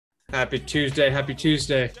Happy Tuesday. Happy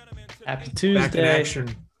Tuesday. Happy Back in Tuesday.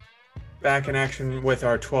 action. Back in action with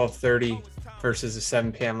our 12:30 versus the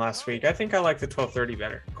 7 p.m. last week. I think I like the 12:30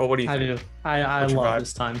 better. Cole, what do you I think? do. I What's your love vibe?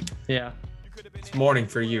 this time. Yeah. It's morning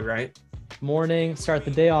for you, right? Morning, start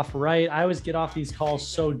the day off right. I always get off these calls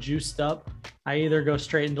so juiced up. I either go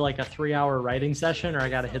straight into like a 3 hour writing session or I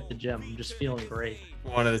got to hit the gym. I'm just feeling great.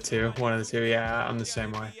 One of the two. One of the two. Yeah, I'm the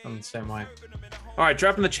same way. I'm the same way. All right,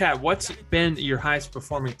 drop in the chat. What's been your highest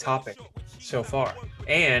performing topic so far?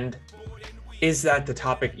 And is that the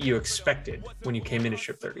topic you expected when you came into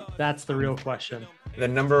Ship 30? That's the real question. The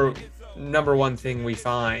number one thing we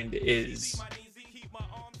find is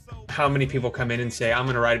how many people come in and say, I'm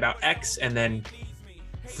going to write about X, and then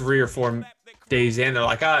 3 or 4 days in, they're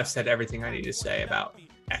like, I've said everything I need to say about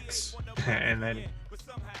X. And then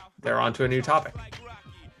they're on to a new topic.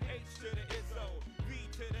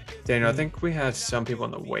 Daniel, I think we have some people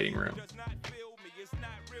in the waiting room.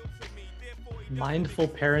 Mindful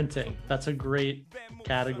parenting. That's a great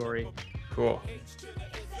category. Cool.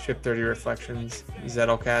 Ship 30 reflections,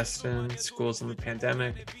 Zettelkasten, schools in the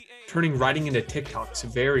pandemic, turning writing into TikToks.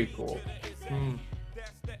 Very cool.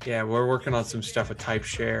 Yeah, we're working on some stuff with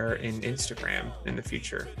TypeShare in Instagram in the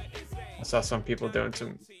future. I saw some people doing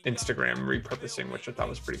some Instagram repurposing, which I thought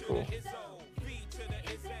was pretty cool.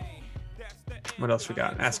 What else we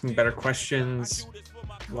got? Asking better questions.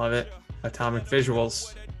 Love it. Atomic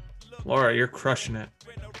visuals. Laura, you're crushing it.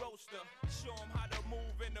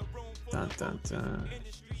 Dun, dun, dun.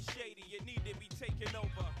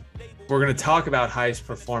 We're going to talk about highest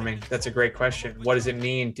performing. That's a great question. What does it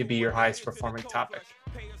mean to be your highest performing topic?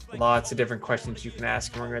 Lots of different questions you can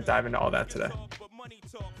ask, and we're going to dive into all that today.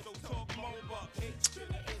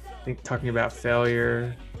 I think talking about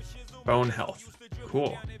failure, bone health.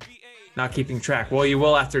 Cool. Not keeping track. Well, you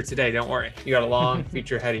will after today. Don't worry. You got a long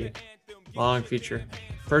feature ahead of you. Long feature.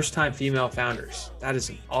 First time female founders. That is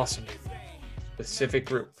an awesome specific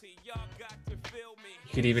group.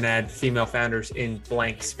 You could even add female founders in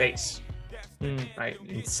blank space, right?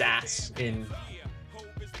 In SaaS, in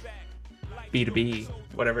B2B,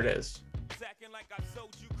 whatever it is.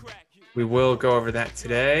 We will go over that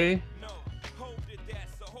today.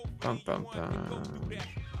 Bum, bum, bum.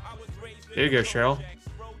 There you go, Cheryl.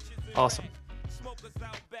 Awesome.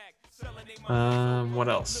 What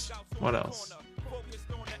else? What else?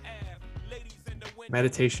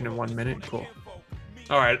 Meditation in 1 minute. Cool.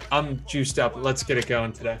 All right, I'm juiced up. Let's get it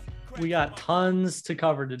going today. We got tons to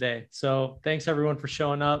cover today. So thanks everyone for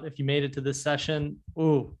showing up. If you made it to this session,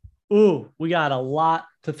 we got a lot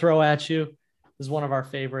to throw at you. This is one of our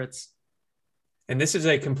favorites. And this is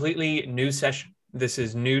a completely new session. This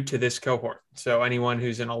is new to this cohort. So anyone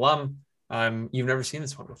who's an alum, you've never seen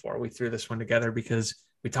this one before. We threw this one together because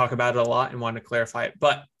we talk about it a lot and wanted to clarify it.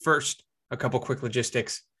 But first, a couple quick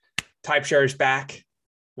logistics. TypeShare is back.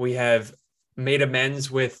 We have made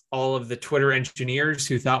amends with all of the Twitter engineers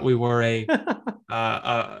who thought we were a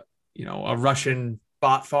Russian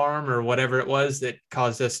bot farm or whatever it was that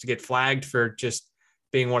caused us to get flagged for just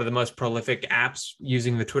being one of the most prolific apps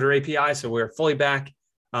using the Twitter API. So we're fully back.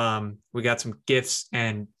 We got some gifts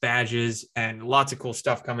and badges and lots of cool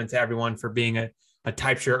stuff coming to everyone for being a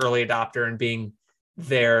TypeShare early adopter and being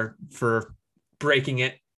there for breaking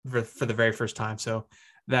it for the very first time. So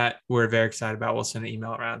that we're very excited about. We'll send an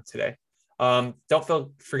email around today.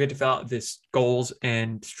 Don't forget to fill out this goals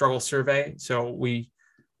and struggle survey. So we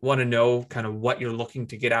want to know kind of what you're looking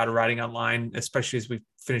to get out of writing online, especially as we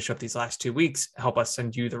finish up these last 2 weeks. Help us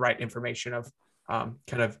send you the right information of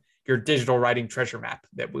kind of your digital writing treasure map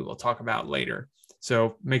that we will talk about later.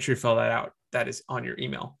 So make sure you fill that out. That is on your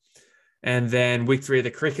email. And then week 3 of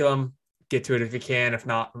the curriculum, get to it if you can. If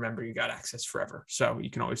not, remember you got access forever. So you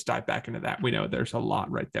can always dive back into that. We know there's a lot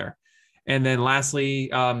right there. And then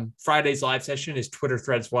lastly, Friday's live session is Twitter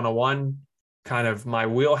Threads 101, kind of my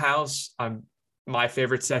wheelhouse. My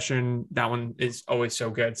favorite session. That one is always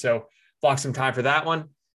so good. So block some time for that one.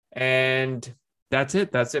 And that's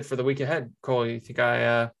it. That's it for the week ahead. Cole, you think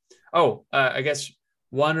I guess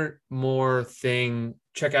one more thing,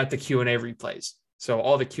 check out the Q&A replays. So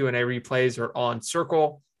all the Q&A replays are on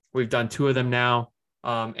Circle. We've done 2 of them now.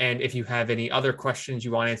 And if you have any other questions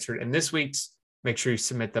you want answered in this week's, make sure you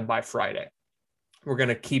submit them by Friday. We're going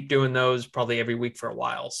to keep doing those probably every week for a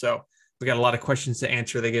while. So we got a lot of questions to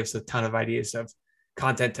answer. They give us a ton of ideas of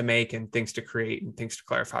content to make and things to create and things to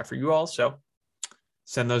clarify for you all. So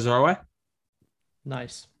send those our way.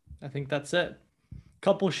 Nice. I think that's it.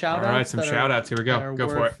 Couple shout outs. All right, some shout outs. Here we go. Go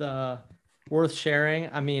for it. Worth sharing.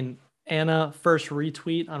 I mean, Anna first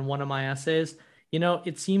retweet on one of my essays.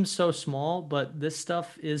 It seems so small, but this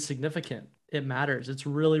stuff is significant. it matters. It's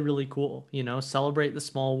really, really cool. You know, celebrate the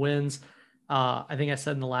small wins. I think I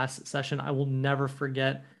said in the last session, I will never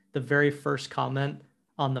forget the very first comment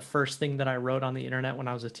on the first thing that I wrote on the internet when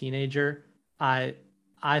I was a teenager. I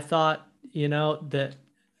thought, you know, that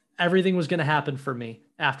everything was going to happen for me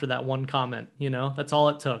after that one comment. You know, that's all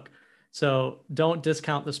it took. So don't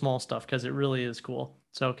discount the small stuff because it really is cool.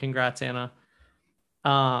 So congrats, Anna.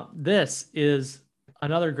 This is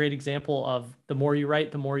another great example of the more you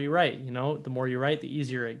write, the more you write. You know, the more you write, the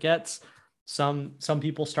easier it gets. Some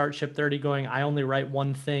people start Ship 30 going, I only write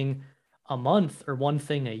one thing a month or one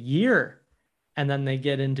thing a year. And then they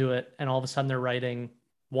get into it and all of a sudden they're writing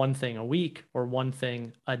one thing a week or one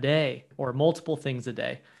thing a day or multiple things a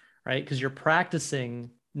day, right? Because you're practicing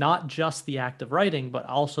not just the act of writing, but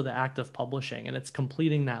also the act of publishing. And it's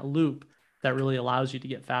completing that loop that really allows you to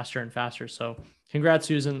get faster and faster. So congrats,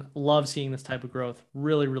 Susan. Love seeing this type of growth.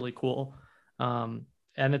 Really, really cool. And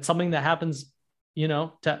it's something that happens, you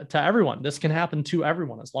know, to everyone. This can happen to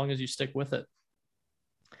everyone as long as you stick with it.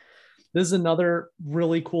 This is another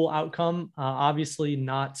really cool outcome. Obviously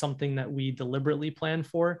not something that we deliberately plan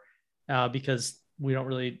for because we don't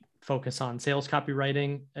really focus on sales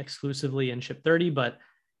copywriting exclusively in Ship 30, but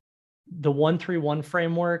the 131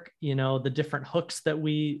 framework, you know, the different hooks that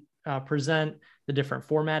we present, the different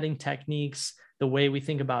formatting techniques, the way we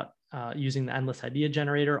think about using the endless idea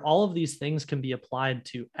generator, all of these things can be applied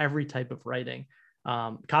to every type of writing,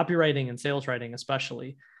 copywriting and sales writing,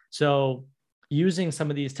 especially. So using some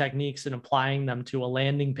of these techniques and applying them to a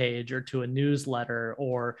landing page or to a newsletter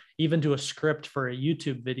or even to a script for a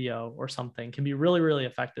YouTube video or something can be really, really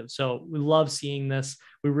effective. So we love seeing this.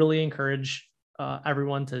 We really encourage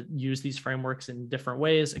everyone to use these frameworks in different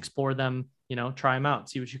ways, explore them, you know, try them out,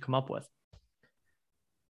 see what you come up with.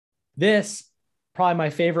 This, probably my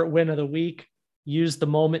favorite win of the week, use the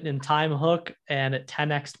moment in time hook and it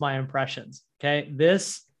 10x'd my impressions. Okay.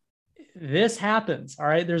 This happens. All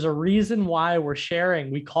right. There's a reason why we're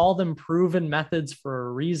sharing. We call them proven methods for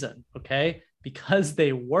a reason. Okay. Because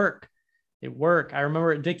they work. They work. I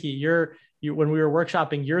remember at Dickie, when we were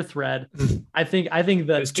workshopping your thread, I think that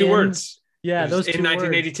there's two words. Yeah. Those in two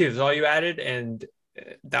 1982 words. is all you added. And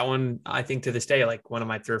that one, I think to this day, like one of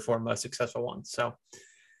my 3 or 4 most successful ones. So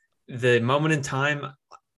the moment in time,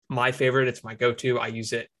 my favorite, it's my go-to. I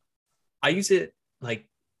use it like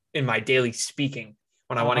in my daily speaking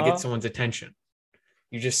when I want to get someone's attention.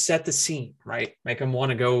 You just set the scene, right? Make them want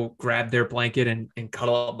to go grab their blanket and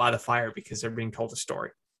cuddle up by the fire because they're being told a story.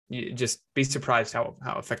 You just be surprised how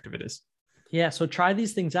effective it is. Yeah. So try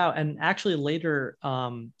these things out. And actually later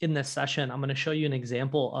in this session, I'm going to show you an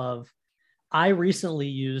example of, I recently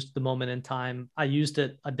used the moment in time. I used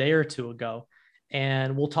it a day or two ago,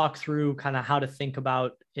 and we'll talk through kind of how to think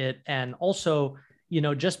about it. And also, you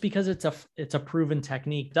know, just because it's a proven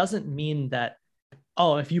technique doesn't mean that,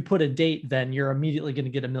 oh, if you put a date, then you're immediately going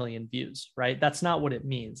to get 1 million views, right? That's not what it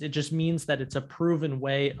means. It just means that it's a proven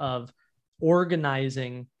way of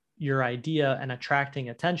organizing your idea and attracting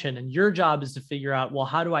attention. And your job is to figure out, well,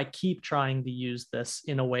 how do I keep trying to use this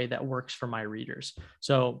in a way that works for my readers?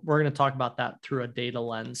 So we're going to talk about that through a data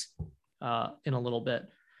lens in a little bit.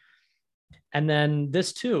 And then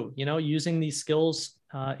this too, you know, using these skills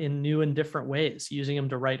in new and different ways, using them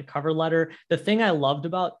to write a cover letter. The thing I loved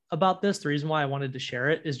about this, the reason why I wanted to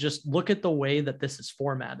share it, is just look at the way that this is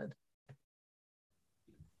formatted.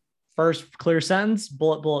 First, clear sentence,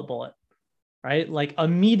 bullet, bullet, bullet, right? Like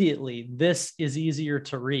immediately, this is easier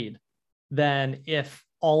to read than if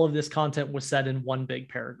all of this content was said in one big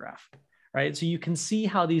paragraph, right? So you can see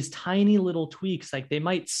how these tiny little tweaks, like they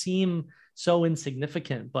might seem so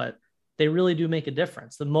insignificant, but they really do make a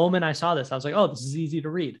difference. The moment I saw this, I was like, oh, this is easy to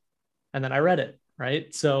read. And then I read it,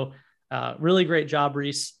 right? So really great job,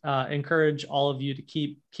 Reese. Encourage all of you to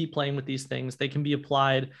keep playing with these things. They can be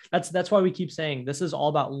applied. That's why we keep saying this is all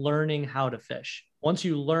about learning how to fish. Once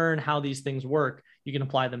you learn how these things work, you can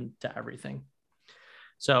apply them to everything.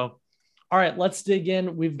 So, all right, let's dig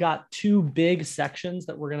in. We've got 2 big sections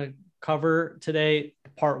that we're going to cover today,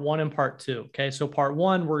 part 1 and part 2. Okay, so part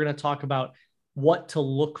 1, we're going to talk about what to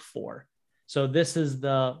look for. So this is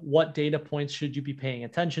what data points should you be paying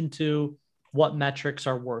attention to? What metrics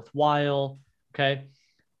are worthwhile? Okay.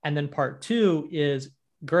 And then part 2 is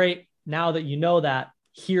great. Now that you know that,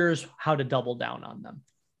 here's how to double down on them.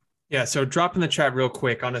 Yeah. So drop in the chat real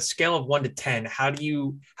quick on a scale of 1 to 10.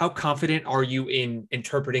 How confident are you in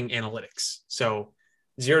interpreting analytics? So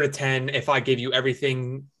 0 to 10, if I gave you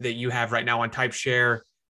everything that you have right now on TypeShare,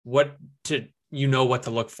 what to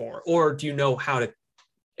look for, or do you know how to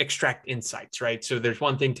extract insights, right? So there's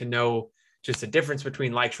one thing to know just the difference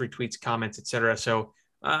between likes, retweets, comments, etc. So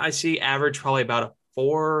I see average probably about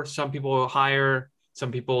 4, some people higher,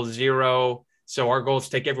 some people 0. So our goal is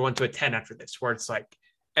to take everyone to a 10 after this, where it's like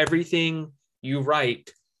everything you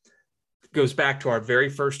write goes back to our very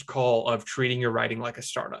first call of treating your writing like a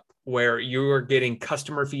startup, where you are getting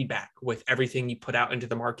customer feedback with everything you put out into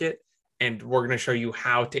the market. And we're going to show you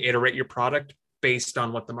how to iterate your product based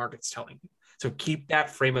on what the market's telling you. So keep that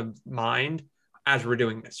frame of mind as we're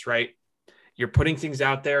doing this, right? You're putting things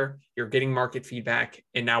out there, you're getting market feedback,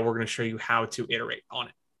 and now we're going to show you how to iterate on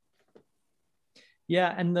it.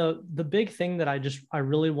 Yeah. And the big thing that I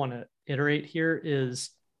really want to iterate here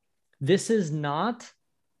is this is not,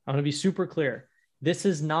 I'm going to be super clear. This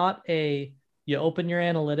is not you open your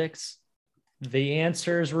analytics, the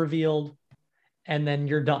answer is revealed, and then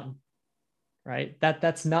you're done, right?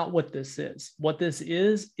 That's not what this is. What this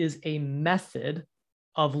is a method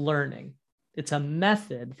of learning. It's a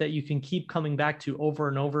method that you can keep coming back to over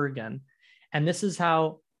and over again. And this is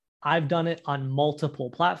how I've done it on multiple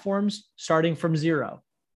platforms, starting from 0.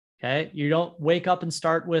 Okay. You don't wake up and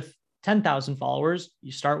start with 10,000 followers.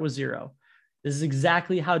 You start with 0. This is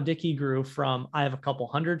exactly how Dickie grew from I have a couple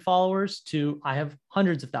hundred followers to I have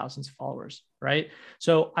hundreds of thousands of followers, right?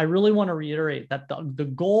 So I really want to reiterate that the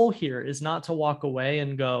goal here is not to walk away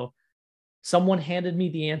and go, someone handed me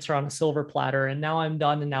the answer on a silver platter and now I'm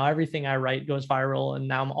done and now everything I write goes viral and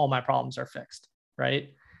now all my problems are fixed,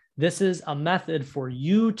 right? This is a method for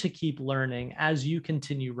you to keep learning as you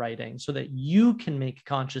continue writing so that you can make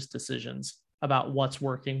conscious decisions about what's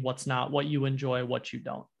working, what's not, what you enjoy, what you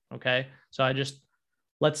don't. Okay. So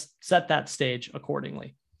let's set that stage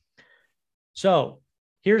accordingly. So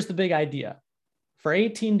here's the big idea. For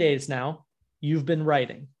 18 days now, you've been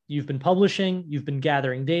writing, you've been publishing, you've been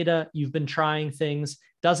gathering data, you've been trying things.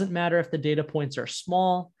 Doesn't matter if the data points are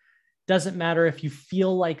small. Doesn't matter if you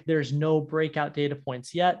feel like there's no breakout data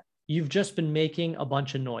points yet. You've just been making a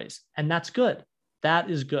bunch of noise, and that's good. That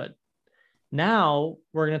is good. Now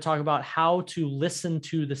we're going to talk about how to listen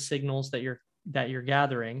to the signals that you're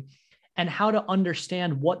gathering and how to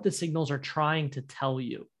understand what the signals are trying to tell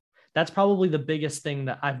you. That's probably the biggest thing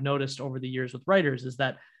that I've noticed over the years with writers is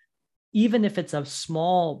that even if it's a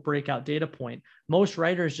small breakout data point, most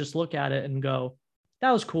writers just look at it and go,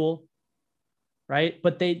 that was cool, right?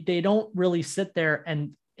 But they don't really sit there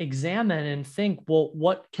and examine and think, well,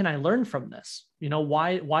 what can I learn from this?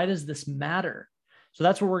 Why does this matter? So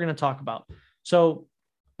that's what we're going to talk about. So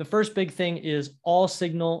the first big thing is all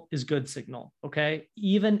signal is good signal, okay?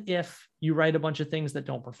 Even if you write a bunch of things that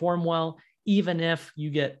don't perform well, even if you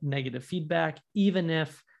get negative feedback, even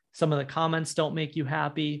if some of the comments don't make you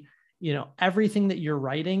happy, everything that you're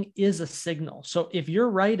writing is a signal. So if you're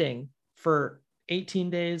writing for 18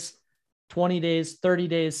 days, 20 days, 30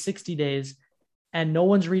 days, 60 days, and no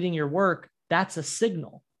one's reading your work, that's a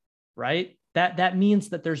signal, right? That means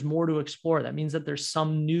that there's more to explore. That means that there's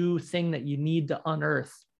some new thing that you need to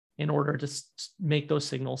unearth in order to make those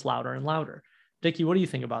signals louder and louder. Dickie, what do you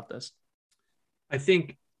think about this? I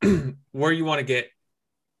think where you want to get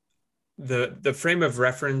the frame of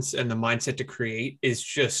reference and the mindset to create is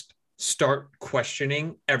just start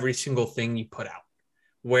questioning every single thing you put out,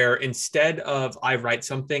 where instead of I write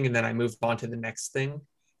something and then I move on to the next thing,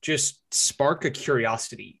 just spark a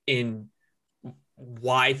curiosity in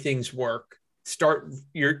why things work.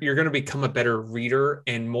 You're going to become a better reader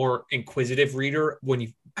and more inquisitive reader when you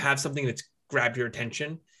have something that's grabbed your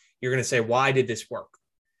attention. You're going to say, why did this work?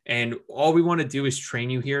 And all we want to do is train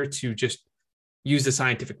you here to just use the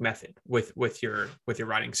scientific method with your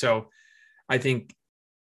writing. So I think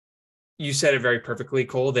you said it very perfectly,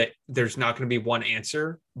 Cole, that there's not going to be one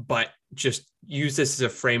answer, but just use this as a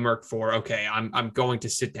framework for, okay, I'm going to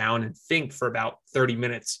sit down and think for about 30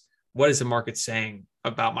 minutes. What is the market saying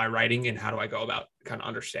about my writing and how do I go about kind of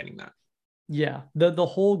understanding that? Yeah. The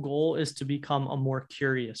whole goal is to become a more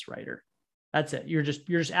curious writer. That's it. You're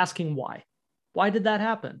just asking why. Why did that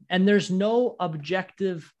happen? And there's no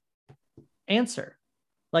objective answer.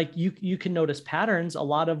 Like you can notice patterns. A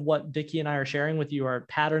lot of what Dickie and I are sharing with you are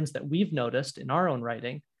patterns that we've noticed in our own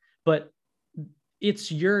writing, but it's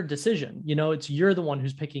your decision. You're the one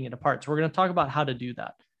who's picking it apart. So we're going to talk about how to do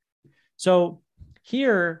that. So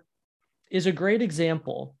here is a great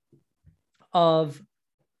example of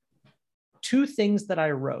two things that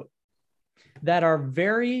I wrote that are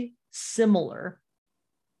very similar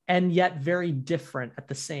and yet very different at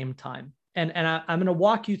the same time. And I'm going to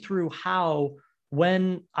walk you through how,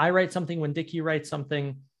 when I write something, when Dickie writes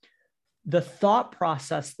something, the thought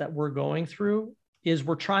process that we're going through is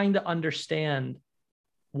we're trying to understand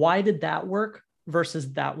why did that work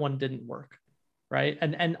versus that one didn't work, right?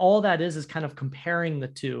 And all that is kind of comparing the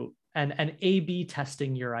two and A/B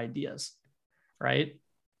testing your ideas, right?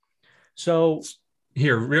 So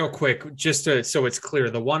Here, real quick, so it's clear,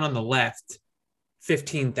 the one on the left,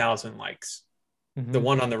 15,000 likes. The Mm-hmm.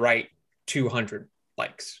 one on the right, 200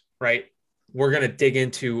 likes, right? We're going to dig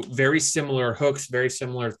into very similar hooks, very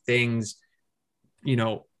similar things. You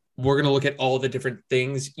know, we're going to look at all the different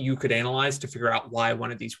things you could analyze to figure out why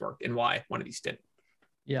one of these worked and why one of these didn't.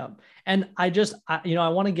 Yeah. And I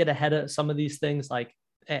want to get ahead of some of these things. Like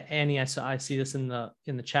Annie, I see this in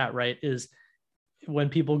the chat, right? Is when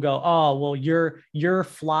people go, oh, well, your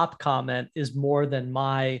flop comment is more than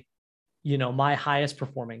my highest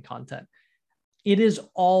performing content. It is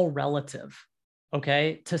all relative.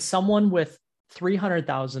 Okay. To someone with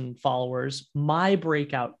 300,000 followers, my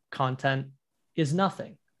breakout content is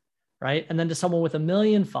nothing. Right. And then to someone with 1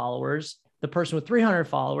 million followers, the person with 300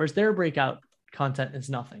 followers, their breakout content is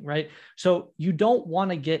nothing. Right. So you don't want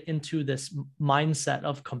to get into this mindset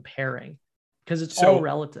of comparing because it's all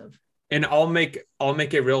relative. And I'll make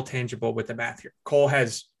it real tangible with the math here. Cole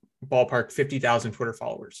has ballpark 50,000 Twitter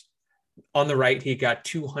followers. On the right, he got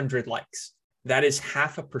 200 likes. That is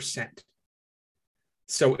 0.5%.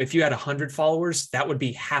 So if you had 100 followers, that would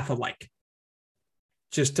be half a like.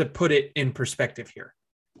 Just to put it in perspective here.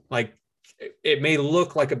 Like, it may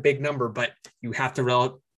look like a big number, but you have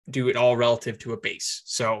to do it all relative to a base.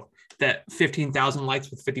 So that 15,000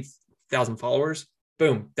 likes with 50,000 followers,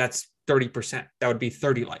 boom, that's 30%. That would be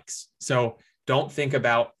 30 likes. So don't think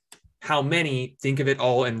about how many, think of it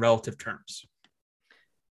all in relative terms.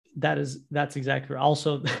 That's exactly right.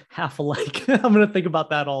 Also, half a like. I'm going to think about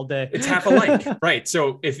that all day. It's half a like, right?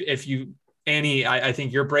 So if you, Annie, I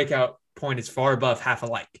think your breakout point is far above half a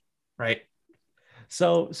like, right?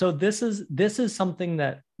 So this is something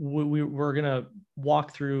that we're going to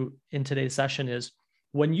walk through in today's session is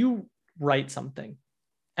when you write something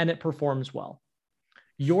and it performs well,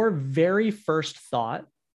 your very first thought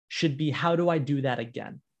should be, how do I do that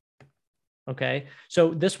again? Okay.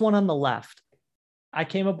 So this one on the left, I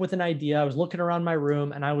came up with an idea. I was looking around my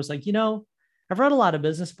room and I was like, I've read a lot of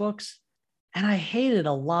business books and I hated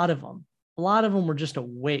a lot of them. A lot of them were just a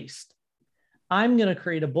waste. I'm going to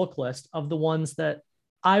create a book list of the ones that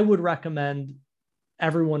I would recommend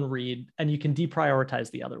everyone read, and you can deprioritize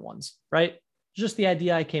the other ones, right? Just the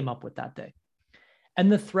idea I came up with that day. And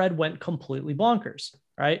the thread went completely bonkers,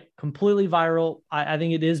 right? Completely viral. I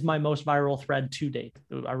think it is my most viral thread to date.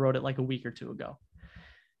 I wrote it like a week or two ago.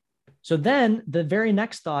 So then the very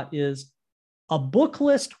next thought is a book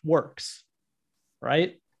list works,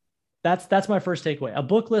 right? That's my first takeaway. A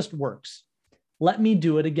book list works. Let me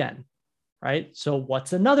do it again, right? So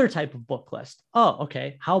what's another type of book list? Oh,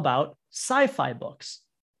 okay. How about sci-fi books,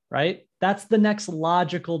 right? That's the next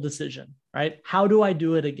logical decision, right? How do I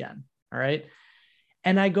do it again? All right.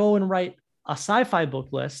 And I go and write a sci-fi book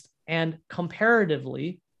list, and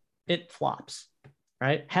comparatively, it flops,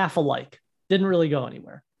 right? Half a like. Didn't really go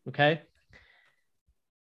anywhere. Okay.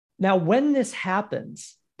 Now, when this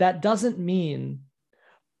happens, that doesn't mean,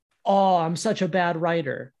 oh, I'm such a bad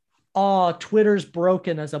writer. Oh, Twitter's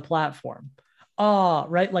broken as a platform. Oh,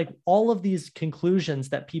 right. Like all of these conclusions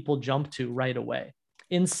that people jump to right away.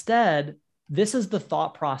 Instead, this is the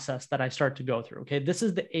thought process that I start to go through. Okay. This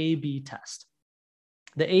is the A/B test.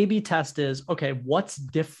 The A/B test is, okay, what's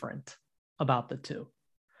different about the two?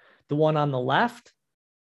 The one on the left,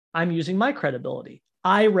 I'm using my credibility.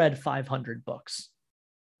 I read 500 books,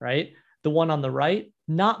 right? The one on the right,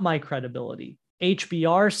 not my credibility.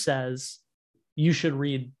 HBR says you should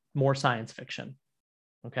read more science fiction.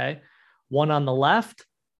 Okay. One on the left,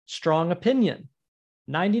 strong opinion.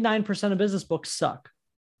 99% of business books suck,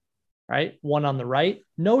 right? One on the right,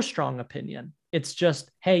 no strong opinion. It's just,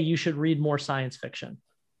 hey, you should read more science fiction.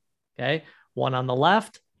 Okay. One on the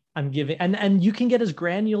left, I'm giving, and you can get as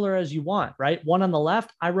granular as you want, right? One on the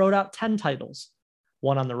left, I wrote out 10 titles.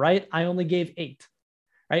 One on the right, I only gave 8,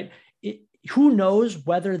 right? Who knows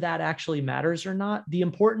whether that actually matters or not? The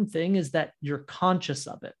important thing is that you're conscious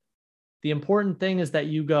of it. The important thing is that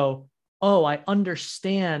you go, oh, I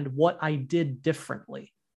understand what I did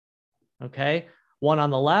differently. Okay. One on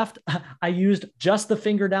the left, I used just the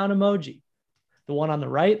finger down emoji. The one on the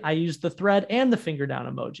right, I used the thread and the finger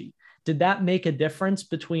down emoji. Did that make a difference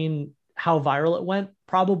between how viral it went?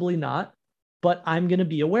 Probably not, but I'm going to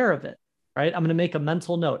be aware of it, right? I'm going to make a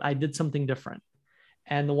mental note. I did something different.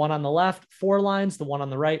 And the one on the left, 4 lines, the one on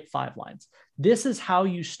the right, 5 lines. This is how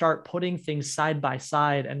you start putting things side by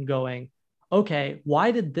side and going, okay,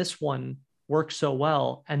 why did this one work so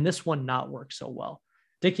well and this one not work so well?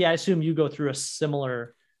 Dickie, I assume you go through a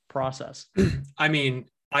similar process. I mean,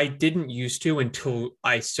 I didn't used to until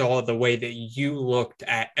I saw the way that you looked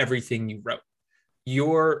at everything you wrote.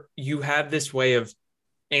 You have this way of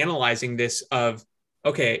analyzing this of,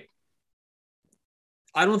 okay,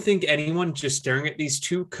 I don't think anyone just staring at these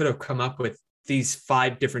two could have come up with these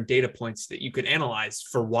 5 different data points that you could analyze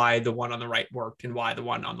for why the one on the right worked and why the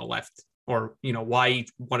one on the left, or, why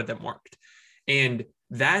each one of them worked. And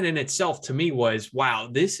that in itself to me was, wow,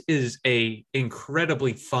 this is a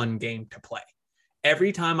incredibly fun game to play.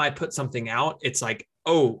 Every time I put something out, it's like,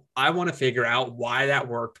 oh, I want to figure out why that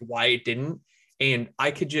worked, why it didn't. And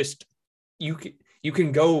I could just, you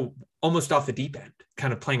can go almost off the deep end,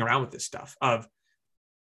 kind of playing around with this stuff of,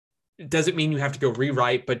 it doesn't mean you have to go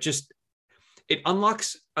rewrite, but just it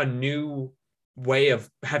unlocks a new way of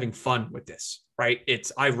having fun with this, right?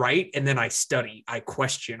 It's I write and then I study, I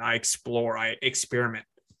question, I explore, I experiment.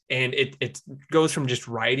 And it goes from just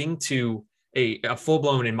writing to a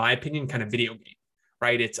full-blown, in my opinion, kind of video game,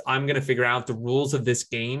 right? It's I'm going to figure out the rules of this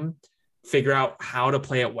game, figure out how to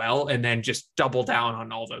play it well, and then just double down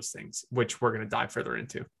on all those things, which we're going to dive further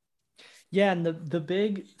into. Yeah. And the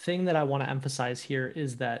big thing that I want to emphasize here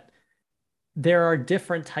is that there are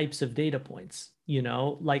different types of data points,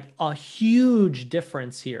 like a huge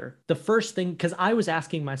difference here. The first thing, because I was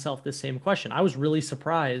asking myself the same question, I was really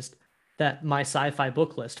surprised that my sci-fi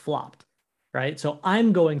book list flopped, right? So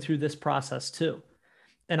I'm going through this process too.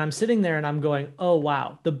 And I'm sitting there and I'm going, oh,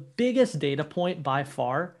 wow. The biggest data point by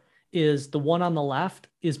far is the one on the left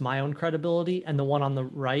is my own credibility, and the one on the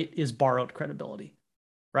right is borrowed credibility,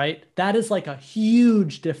 right? That is like a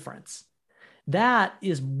huge difference. That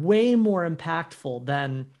is way more impactful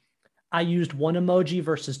than I used 1 emoji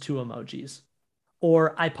versus 2 emojis,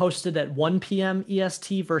 or I posted at 1 p.m.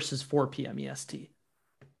 EST versus 4 p.m. EST,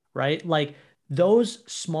 right? Like those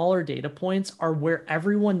smaller data points are where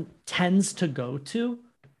everyone tends to go to.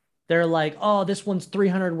 They're like, oh, this one's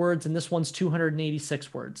 300 words and this one's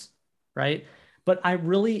 286 words, right? But I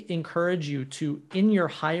really encourage you to, in your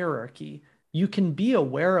hierarchy, you can be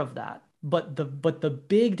aware of that. But the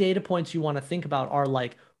big data points you want to think about are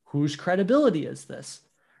like, whose credibility is this,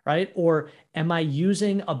 right? Or am I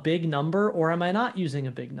using a big number or am I not using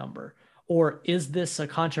a big number? Or is this a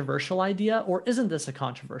controversial idea or isn't this a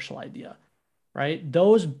controversial idea, right?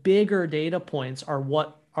 Those bigger data points are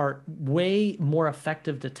what are way more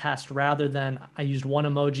effective to test rather than I used 1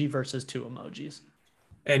 emoji versus 2 emojis.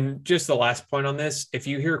 And just the last point on this, if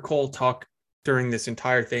you hear Cole talk during this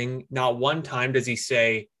entire thing, not one time does he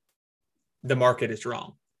say, the market is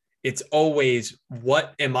wrong. It's always,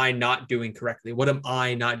 what am I not doing correctly? What am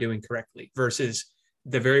I not doing correctly? Versus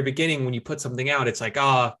the very beginning, when you put something out, it's like,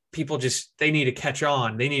 people just, they need to catch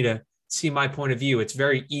on. They need to see my point of view. It's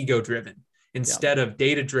very ego driven instead of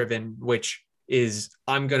data driven, which is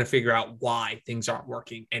I'm going to figure out why things aren't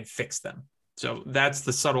working and fix them. So that's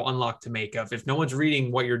the subtle unlock to make of, if no one's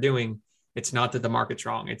reading what you're doing, it's not that the market's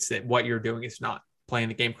wrong. It's that what you're doing is not playing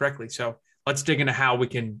the game correctly. So let's dig into how we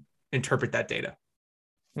can interpret that data.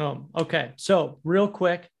 Oh, okay. So real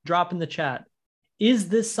quick, drop in the chat. Is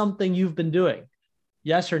this something you've been doing?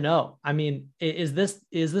 Yes or no? I mean, is this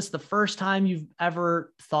the first time you've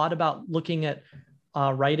ever thought about looking at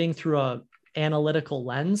writing through a analytical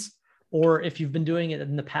lens? Or if you've been doing it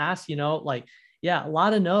in the past, a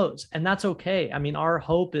lot of no's, and that's okay. I mean, our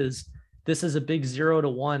hope is this is a big 0 to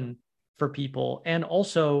 1 for people. And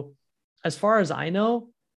also, as far as I know,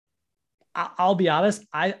 I'll be honest,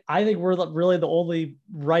 I think we're really the only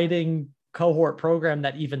writing cohort program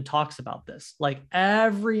that even talks about this. Like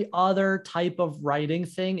every other type of writing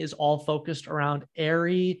thing is all focused around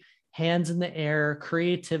airy, hands in the air,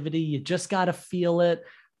 creativity. You just got to feel it.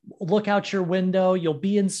 Look out your window. You'll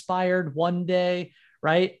be inspired one day,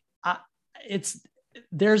 right?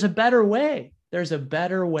 There's a better way. There's a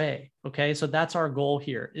better way. Okay. So that's our goal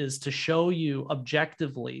here, is to show you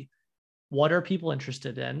objectively what are people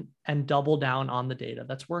interested in and double down on the data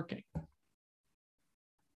that's working.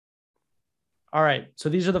 All right. So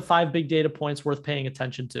these are the 5 big data points worth paying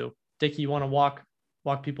attention to. Dickie, you want to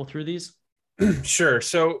walk people through these? Sure.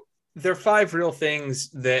 So there are 5 real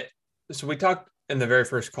things so we talked in the very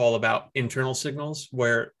first call about internal signals,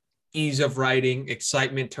 where ease of writing,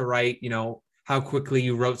 excitement to write, how quickly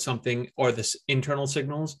you wrote something, or this internal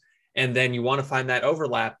signals. And then you want to find that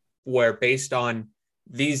overlap where, based on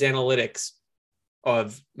these analytics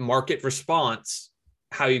of market response,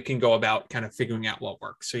 how you can go about kind of figuring out what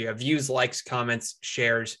works. So you have views, likes, comments,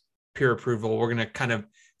 shares, peer approval. We're going to kind of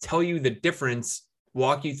tell you the difference,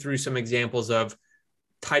 walk you through some examples of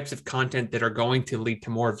types of content that are going to lead to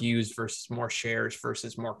more views versus more shares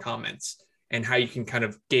versus more comments, and how you can kind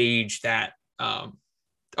of gauge that,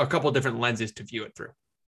 a couple of different lenses to view it through.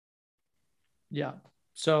 Yeah.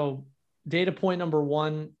 So data point number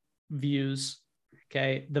 1, views.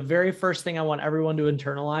 Okay. The very first thing I want everyone to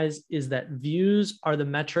internalize is that views are the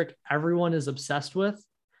metric everyone is obsessed with.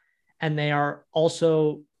 and they are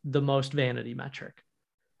also the most vanity metric.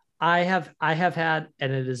 I have had,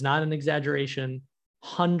 and it is not an exaggeration,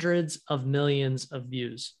 hundreds of millions of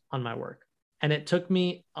views on my work. And it took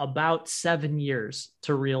me about 7 years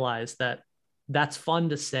to realize that that's fun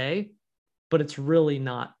to say, but it's really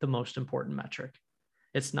not the most important metric.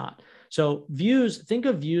 It's not. So views, think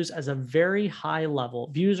of views as a very high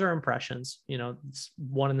level. Views are impressions, it's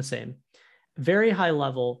one and the same. Very high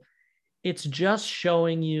level. It's just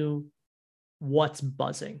showing you what's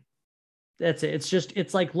buzzing. That's it.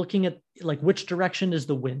 It's like looking at like which direction is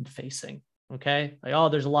the wind facing. Okay. Like, oh,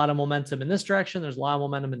 there's a lot of momentum in this direction. There's a lot of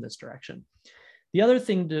momentum in this direction. The other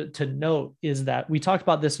thing to note is that we talked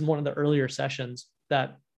about this in one of the earlier sessions,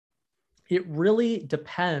 that it really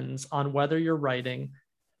depends on whether you're writing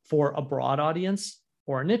for a broad audience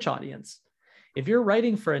or a niche audience. If you're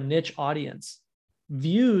writing for a niche audience,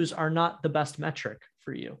 views are not the best metric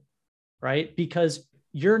for you, right? Because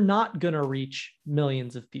you're not going to reach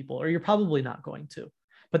millions of people, or you're probably not going to,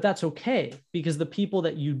 but that's okay, because the people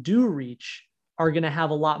that you do reach are going to have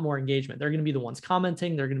a lot more engagement. They're going to be the ones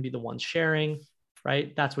commenting. They're going to be the ones sharing,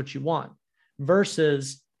 right? That's what you want.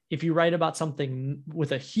 Versus if you write about something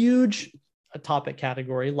with a huge topic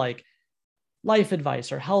category, like life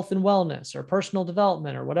advice or health and wellness or personal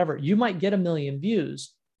development or whatever, you might get 1 million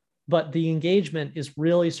views, but the engagement is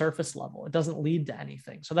really surface level. It doesn't lead to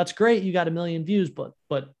anything. So that's great. You got 1 million views, but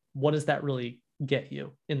what does that really get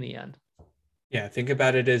you in the end? Yeah. Think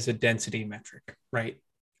about it as a density metric, right?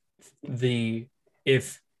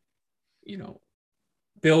 If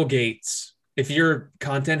Bill Gates, if your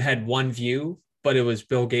content had 1 view, but it was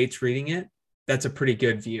Bill Gates reading it, that's a pretty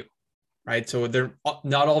good view, right? So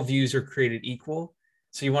not all views are created equal.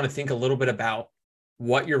 So you want to think a little bit about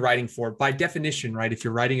what you're writing for. By definition, right? If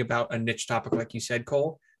you're writing about a niche topic, like you said,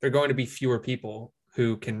 Cole, there are going to be fewer people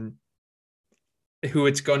who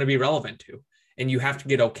it's going to be relevant to. And you have to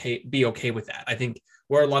be okay with that. I think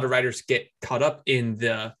where a lot of writers get caught up in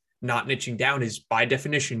the not niching down is, by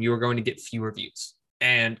definition, you are going to get fewer views.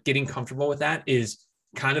 And getting comfortable with that is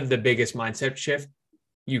kind of the biggest mindset shift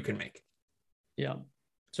you can make. Yeah.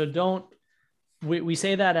 So we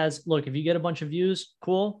say that as, look, if you get a bunch of views,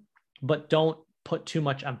 cool, but don't put too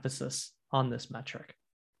much emphasis on this metric.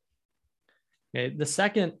 Okay. The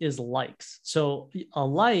second is likes. So a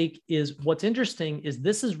like is, what's interesting is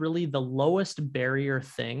this is really the lowest barrier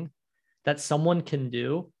thing that someone can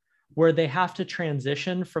do, where they have to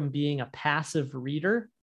transition from being a passive reader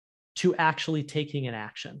to actually taking an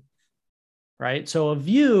action, right? So a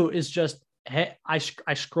view is just, hey, I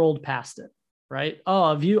scrolled past it, right?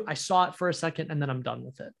 Oh, a view, I saw it for a second and then I'm done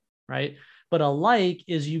with it, right? But a like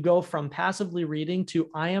is you go from passively reading to,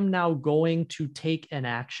 I am now going to take an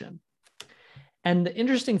action. And the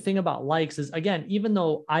interesting thing about likes is, again, even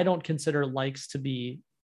though I don't consider likes to be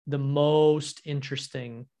the most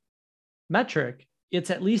interesting metric, it's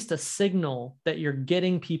at least a signal that you're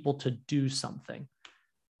getting people to do something,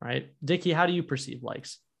 right? Dickie, how do you perceive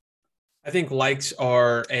likes? I think likes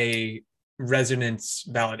are a resonance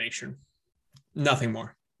validation, nothing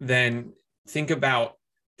more. Then think about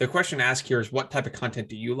the question to ask here is, what type of content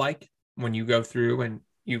do you like when you go through and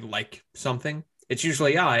you like something? It's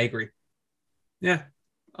usually, yeah, I agree. Yeah,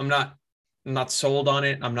 I'm not sold on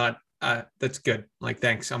it. I'm not, that's good. Like,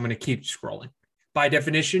 thanks. I'm going to keep scrolling. By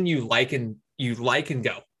definition, you like and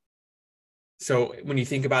go. So when you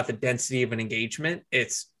think about the density of an engagement,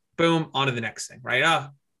 it's boom, on to the next thing, right?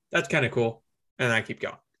 That's kind of cool. And I keep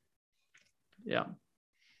going. Yeah.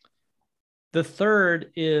 The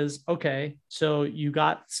third is, okay, so you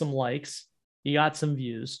got some likes, you got some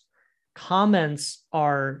views. Comments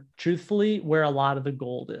are truthfully where a lot of the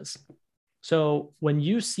gold is. So when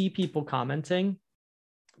you see people commenting,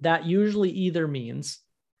 that usually either means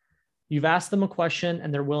you've asked them a question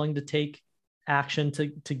and they're willing to take action to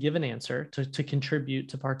give an answer, to contribute,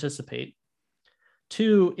 to participate.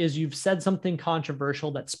 2 is you've said something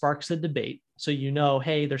controversial that sparks a debate. So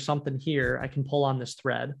hey, there's something here, I can pull on this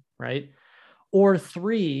thread, right? Or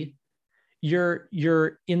 3,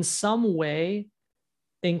 you're in some way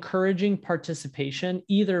encouraging participation,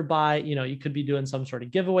 either by, you could be doing some sort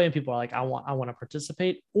of giveaway and people are like, I want to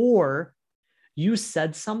participate, or you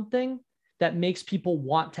said something that makes people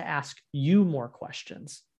want to ask you more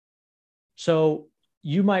questions. So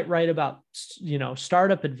you might write about,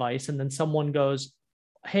 startup advice, and then someone goes,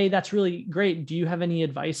 hey, that's really great. Do you have any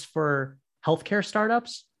advice for healthcare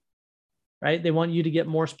startups? Right? They want you to get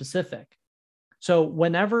more specific. So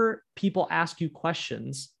whenever people ask you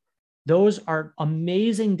questions, those are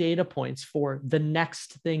amazing data points for the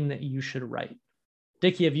next thing that you should write.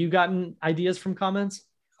 Dickie, have you gotten ideas from comments?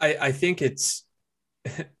 I think it's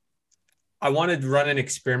I wanted to run an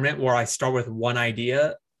experiment where I start with one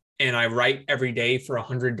idea and I write every day for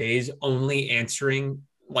 100 days, only answering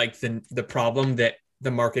like the problem that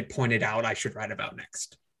the market pointed out I should write about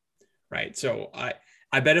next. Right. So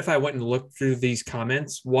I bet if I went and looked through these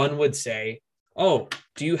comments, one would say, oh,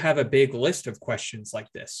 do you have a big list of questions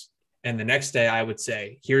like this? And the next day I would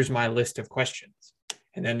say, here's my list of questions.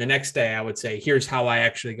 And then the next day I would say, here's how I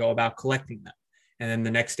actually go about collecting them. And then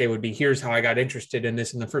the next day would be, here's how I got interested in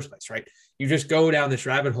this in the first place, right? You just go down this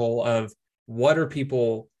rabbit hole of what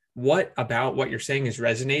about what you're saying is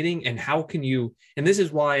resonating, and how can you, and this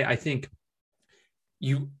is why I think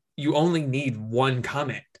you only need one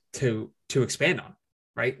comment to expand on,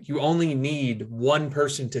 right? You only need one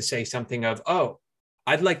person to say something of, oh,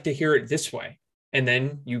 I'd like to hear it this way. And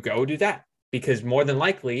then you go do that, because more than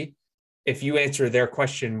likely, if you answer their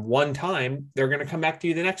question one time, they're going to come back to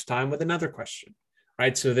you the next time with another question,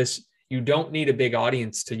 right? So you don't need a big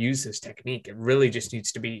audience to use this technique. It really just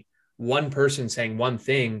needs to be one person saying one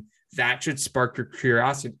thing that should spark your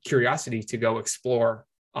curiosity to go explore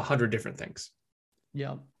 100 different things.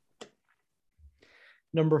 Yeah.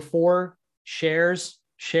 Number 4, shares.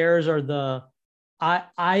 Shares are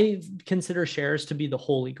I consider shares to be the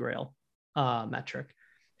holy grail metric.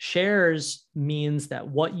 Shares means that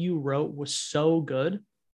what you wrote was so good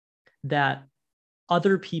that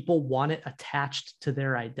other people want it attached to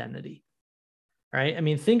their identity, right? I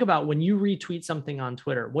mean, think about when you retweet something on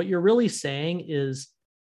Twitter, what you're really saying is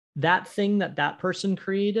that thing that person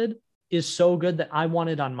created is so good that I want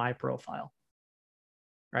it on my profile,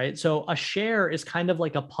 right? So a share is kind of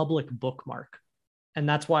like a public bookmark. And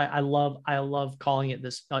that's why I love calling it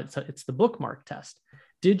this. It's the bookmark test.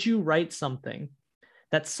 Did you write something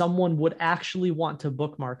that someone would actually want to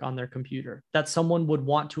bookmark on their computer, that someone would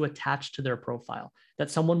want to attach to their profile,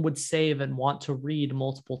 that someone would save and want to read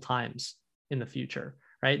multiple times in the future,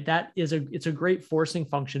 right? It's a great forcing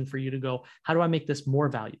function for you to go, how do I make this more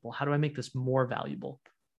valuable? How do I make this more valuable?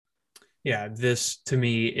 Yeah, this to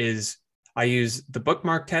me is, I use the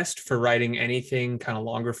bookmark test for writing anything kind of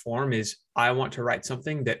longer form. Is I want to write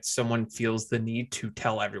something that someone feels the need to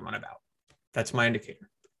tell everyone about. That's my indicator,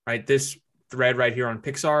 right? This thread right here on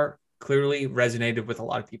Pixar clearly resonated with a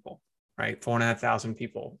lot of people, right? 4,500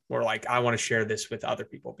 people were like, I want to share this with other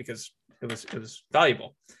people because it was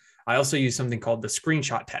valuable. I also use something called the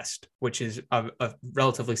screenshot test, which is a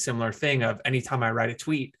relatively similar thing of anytime I write a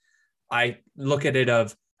tweet, I look at it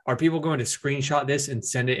of, are people going to screenshot this and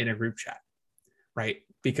send it in a group chat, right?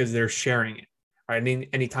 Because they're sharing it, right? I mean,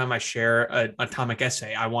 anytime I share an atomic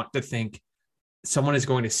essay, I want to think someone is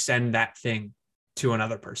going to send that thing to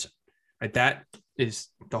another person, right? That is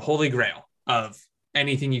the holy grail of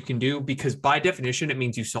anything you can do, because by definition, it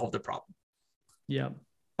means you solved a problem. Yeah.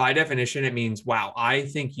 By definition, it means, wow, I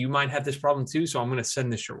think you might have this problem too, so I'm going to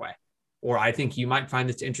send this your way. Or I think you might find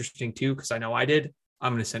this interesting too, because I know I did.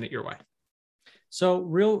 I'm going to send it your way. So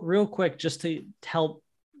real quick, just to help,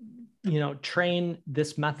 train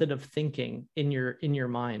this method of thinking in your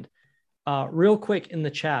mind, real quick in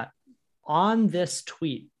the chat on this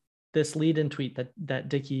tweet, this lead-in tweet that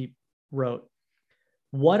Dickie wrote,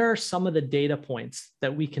 what are some of the data points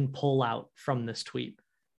that we can pull out from this tweet?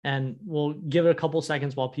 And we'll give it a couple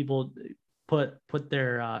seconds while people put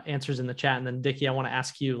their answers in the chat. And then Dickie, I want to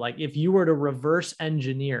ask you, like, if you were to reverse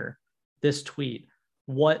engineer this tweet,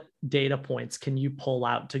 what data points can you pull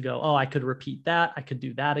out to go, oh, I could repeat that, I could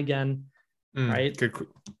do that again, right? Good.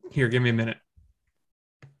 Here, give me a minute.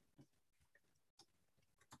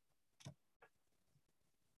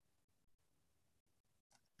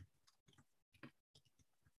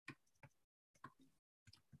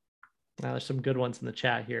 Now there's some good ones in the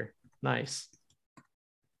chat here. Nice.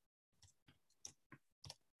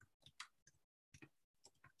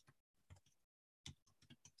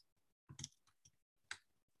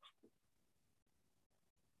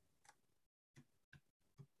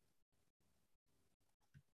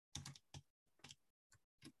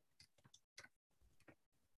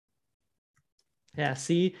 Yeah,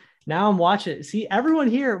 see, now I'm watching. See, everyone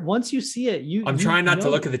here, once you see it, I'm trying not to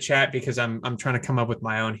look at the chat because I'm trying to come up with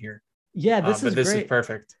my own here. Yeah, this is great. Is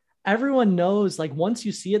perfect. Everyone knows, like, once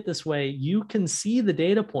you see it this way, you can see the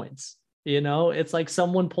data points. It's like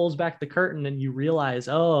someone pulls back the curtain and you realize,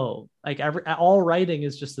 oh, like all writing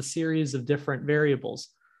is just a series of different variables.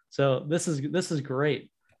 So this is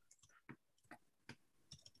great.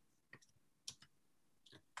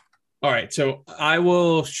 All right, so I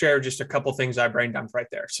will share just a couple things I brain dumped right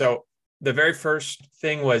there. So the very first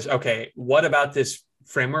thing was, okay, what about this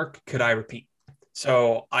framework could I repeat?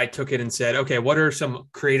 So I took it and said, okay, what are some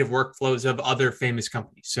creative workflows of other famous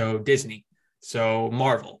companies? So Disney, so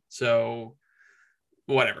Marvel, so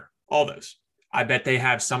whatever, all those. I bet they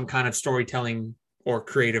have some kind of storytelling or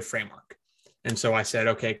creative framework. And so I said,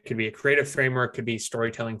 okay, it could be a creative framework, could be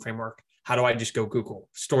storytelling framework. How do I just go Google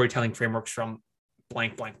storytelling frameworks from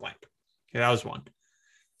blank, blank, blank? Okay, that was one.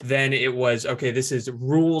 Then it was, okay, this is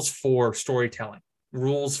rules for storytelling,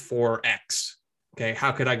 rules for X. Okay,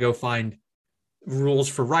 how could I go find rules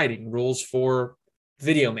for writing, rules for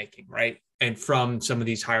video making, right? And from some of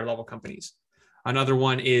these higher level companies. Another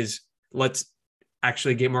one is, let's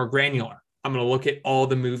actually get more granular. I'm going to look at all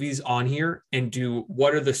the movies on here and do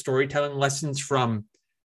what are the storytelling lessons from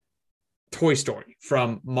Toy Story,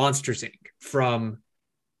 from Monsters Inc., from,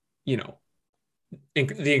 The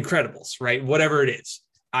Incredibles, right? Whatever it is.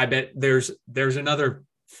 I bet there's another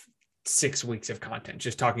 6 weeks of content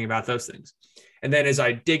just talking about those things. And then as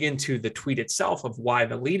I dig into the tweet itself of why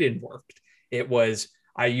the lead-in worked, it was,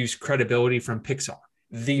 I used credibility from Pixar,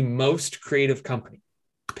 the most creative company,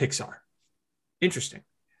 Pixar. Interesting.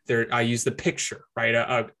 There, I used the picture, right?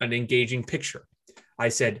 An engaging picture. I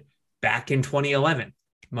said, back in 2011,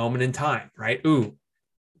 moment in time, right? Ooh,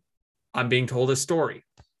 I'm being told a story.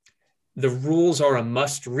 The rules are a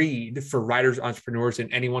must read for writers, entrepreneurs,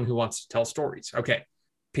 and anyone who wants to tell stories. Okay.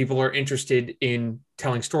 People are interested in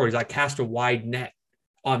telling stories. I cast a wide net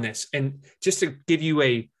on this. And just to give you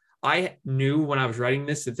I knew when I was writing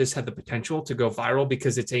this that this had the potential to go viral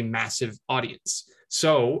because it's a massive audience.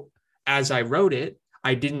 So as I wrote it,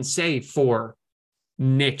 I didn't say for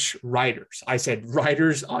niche writers. I said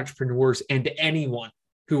writers, entrepreneurs, and anyone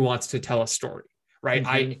who wants to tell a story, right?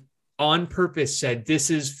 Mm-hmm. I on purpose said this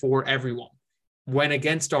is for everyone. Went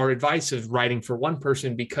against our advice of writing for one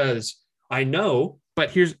person because I know, but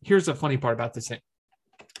here's the funny part about this thing.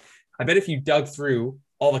 I bet if you dug through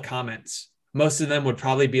all the comments, most of them would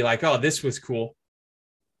probably be like, oh, this was cool.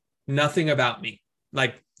 Nothing about me.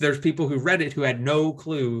 Like there's people who read it who had no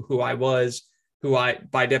clue who I was,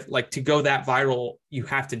 to go that viral, you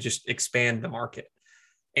have to just expand the market.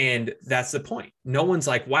 And that's the point. No one's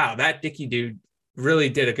like, wow, that Dicky dude really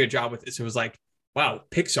did a good job with this. It was like, wow,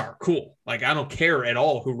 Pixar, cool. Like, I don't care at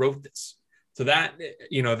all who wrote this. So that,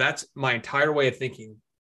 that's my entire way of thinking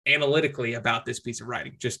analytically about this piece of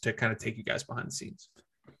writing, just to kind of take you guys behind the scenes.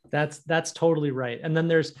 That's totally right. And then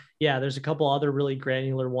there's a couple other really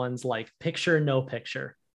granular ones like picture, no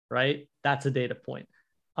picture, right? That's a data point.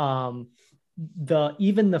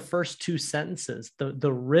 Even the first two sentences,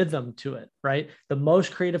 the rhythm to it, right? The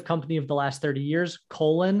most creative company of the last 30 years,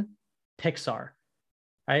 Pixar,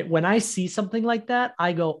 right? When I see something like that,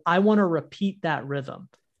 I go, I want to repeat that rhythm,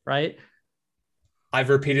 right? I've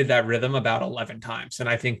repeated that rhythm about 11 times, and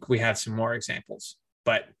I think we have some more examples,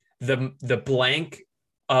 but the blank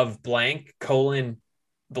of blank,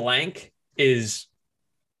 blank is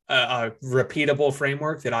a repeatable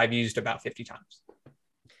framework that I've used about 50 times.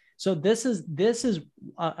 So this is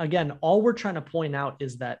again, all we're trying to point out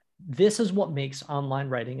is that this is what makes online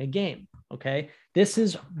writing a game. Okay. This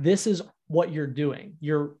is what you're doing.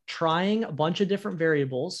 You're trying a bunch of different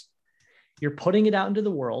variables. You're putting it out into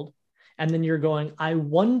the world. And then you're going, I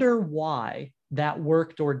wonder why that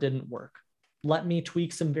worked or didn't work. Let me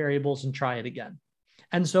tweak some variables and try it again.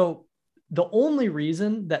 And so the only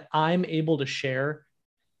reason that I'm able to share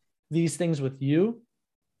these things with you,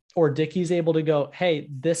 or Dicky's able to go, hey,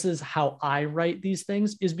 this is how I write these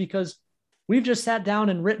things, is because we've just sat down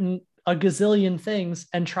and written a gazillion things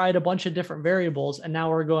and tried a bunch of different variables. And now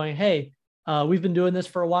we're going, hey, we've been doing this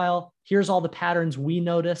for a while. Here's all the patterns we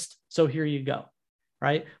noticed. So here you go.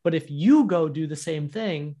 Right. But if you go do the same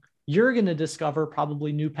thing, you're going to discover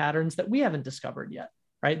probably new patterns that we haven't discovered yet.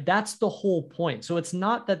 Right. That's the whole point. So it's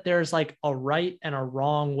not that there's like a right and a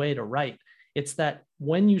wrong way to write. It's that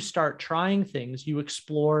when you start trying things, you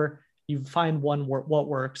explore, you find what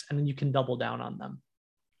works, and then you can double down on them.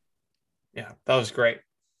 Yeah, that was great.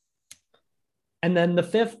 And then the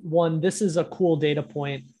fifth one, this is a cool data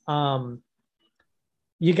point.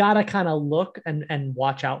 You got to kind of look and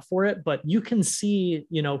watch out for it, but you can see,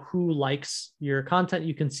 who likes your content.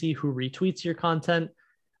 You can see who retweets your content.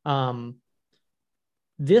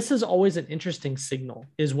 This is always an interesting signal,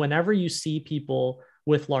 is whenever you see people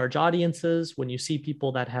with large audiences, when you see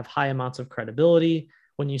people that have high amounts of credibility,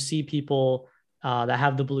 when you see people that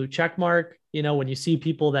have the blue check mark, when you see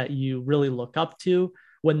people that you really look up to,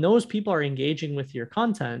 when those people are engaging with your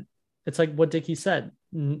content, it's like what Dicky said,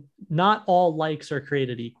 not all likes are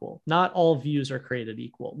created equal. Not all views are created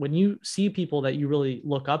equal. When you see people that you really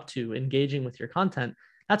look up to engaging with your content,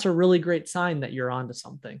 that's a really great sign that you're onto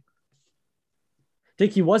something.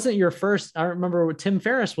 Dicky, wasn't your first, I remember Tim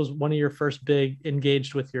Ferriss was one of your first big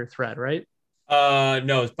engaged with your thread, right?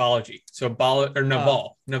 No, it's Balaji. So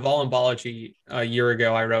Naval and Balaji, a year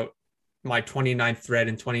ago, I wrote, my 29th thread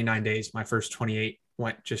in 29 days, my first 28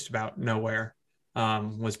 went just about nowhere.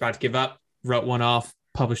 Was about to give up, wrote one off,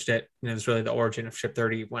 published it. And it was really the origin of Ship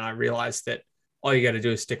 30 when I realized that all you got to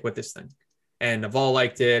do is stick with this thing. And Naval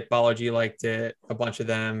liked it, Balaji liked it, a bunch of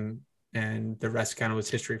them, and the rest kind of was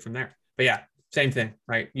history from there. But yeah, same thing,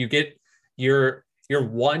 right? You get you're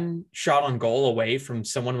one shot on goal away from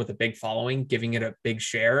someone with a big following giving it a big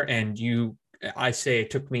share. And I say it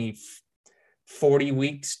took me 40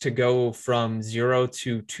 weeks to go from 0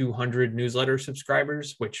 to 200 newsletter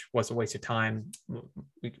subscribers, which was a waste of time.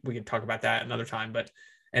 We could talk about that another time,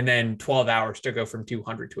 and then 12 hours to go from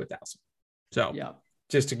 200 to 1,000. So yeah,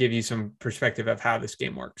 just to give you some perspective of how this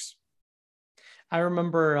game works. I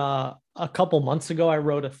remember a couple months ago, I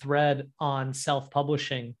wrote a thread on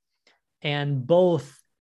self-publishing, and both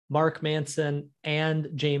Mark Manson and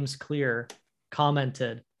James Clear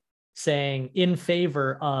commented saying in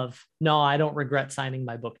favor of, no, I don't regret signing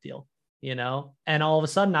my book deal, and all of a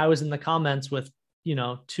sudden I was in the comments with,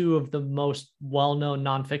 two of the most well-known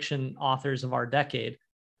nonfiction authors of our decade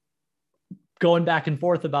going back and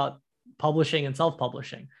forth about publishing and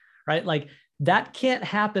self-publishing, right? Like that can't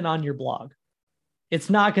happen on your blog. It's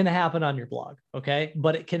not going to happen on your blog. Okay.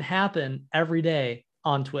 But it can happen every day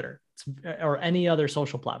on Twitter or any other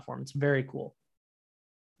social platform. It's very cool.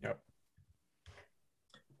 Yep.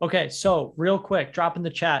 Okay. So real quick, drop in the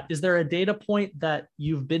chat. Is there a data point that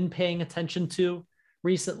you've been paying attention to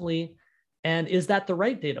recently? And is that the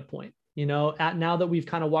right data point? Now that we've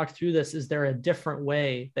kind of walked through this, is there a different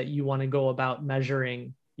way that you want to go about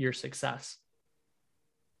measuring your success?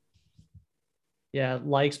 Yeah.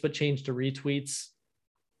 Likes, but change to retweets,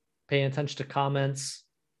 paying attention to comments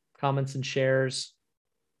and shares.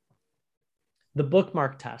 The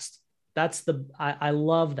bookmark test. I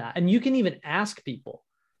love that. And you can even ask people,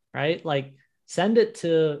 right? Like send it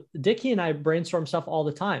to Dickie, and I brainstorm stuff all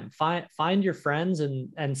the time. Find your friends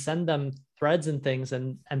and send them threads and things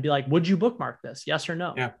and be like, would you bookmark this? Yes or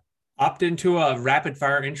no? Yeah. Opt into a rapid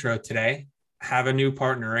fire intro today, have a new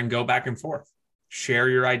partner and go back and forth. Share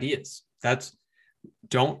your ideas.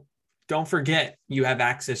 Don't forget you have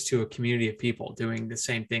access to a community of people doing the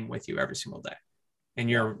same thing with you every single day. And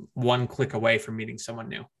you're one click away from meeting someone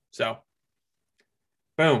new. So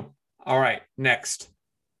boom. All right. Next.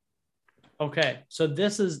 Okay. So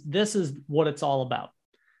this is what it's all about.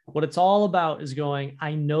 What it's all about is going,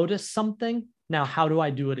 I noticed something. Now, how do I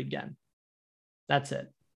do it again? That's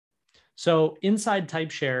it. So inside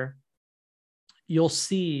TypeShare, you'll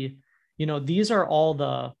see, these are all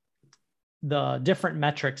the different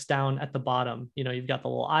metrics down at the bottom. You've got the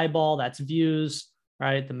little eyeball, that's views,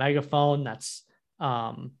 right? The megaphone, that's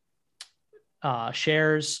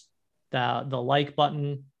shares, the like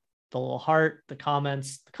button, the little heart, the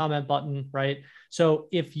comments, the comment button, right? So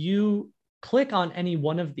if you click on any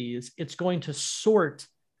one of these, it's going to sort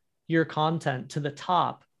your content to the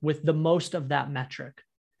top with the most of that metric.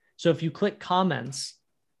 So if you click comments,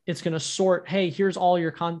 it's going to sort, hey, here's all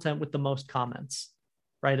your content with the most comments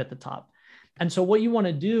right at the top. And so what you want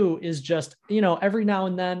to do is just, every now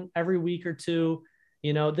and then, every week or two,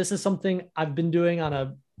 this is something I've been doing on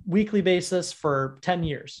a weekly basis for 10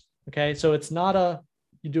 years. Okay. So it's not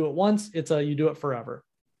you do it once, you do it forever.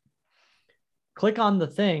 Click on the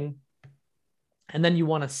thing. And then you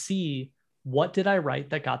want to see, what did I write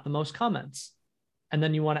that got the most comments? And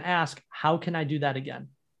then you want to ask, how can I do that again?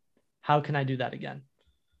 How can I do that again?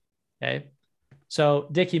 Okay. So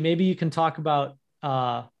Dickie, maybe you can talk about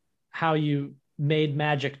how you made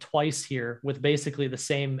magic twice here with basically the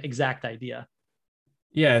same exact idea.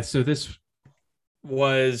 Yeah. So this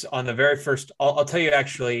was on the very first, I'll tell you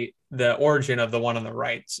actually the origin of the one on the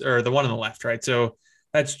right or the one on the left, right? So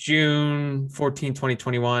that's June 14,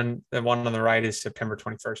 2021. The one on the right is September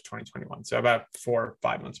 21st, 2021. So about 4 or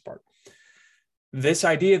 5 months apart. This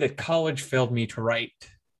idea that college failed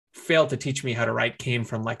to teach me how to write came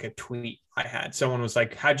from like a tweet I had. Someone was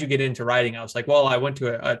like, how'd you get into writing? I was like, well, I went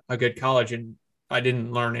to a good college and I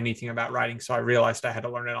didn't learn anything about writing. So I realized I had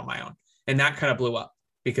to learn it on my own. And that kind of blew up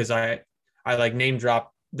because I like name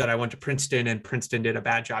dropped that I went to Princeton and Princeton did a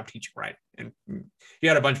bad job teaching writing. And you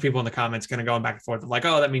had a bunch of people in the comments kind of going back and forth like,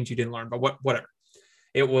 oh, that means you didn't learn, but whatever.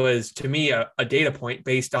 It was to me a data point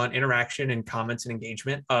based on interaction and comments and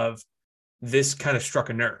engagement of this kind of struck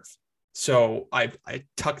a nerve. So I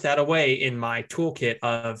tucked that away in my toolkit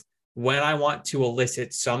of when I want to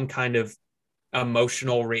elicit some kind of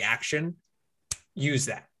emotional reaction, use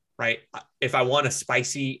that, right? If I want a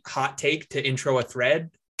spicy hot take to intro a thread,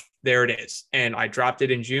 there it is. And I dropped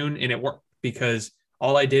it in June and it worked because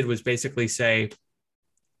all I did was basically say,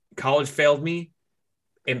 college failed me.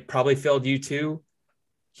 It probably failed you too.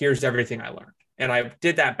 Here's everything I learned. And I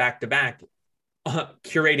did that back to back,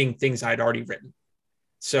 curating things I'd already written.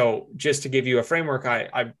 So just to give you a framework,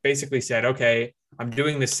 I basically said, okay, I'm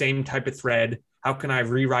doing the same type of thread. How can I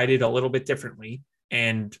rewrite it a little bit differently?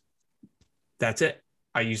 And that's it.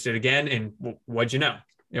 I used it again, and what'd you know?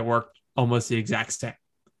 It worked almost the exact same.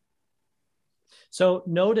 So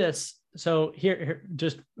notice, so here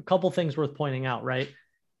just a couple things worth pointing out, right?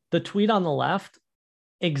 The tweet on the left,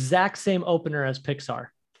 exact same opener as Pixar.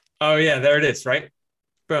 Oh yeah, there it is, right?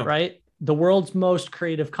 Boom. Right? The world's most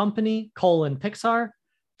creative company, Pixar,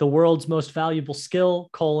 the world's most valuable skill,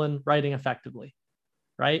 writing effectively,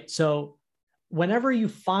 right? So whenever you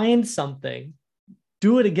find something,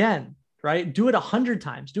 do it again, right? Do it 100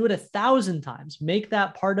 times, do it 1,000 times, make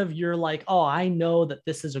that part of your like, oh, I know that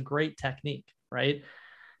this is a great technique, right?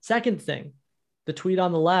 Second thing, the tweet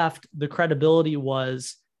on the left, the credibility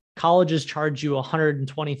was colleges charge you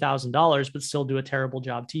 $120,000, but still do a terrible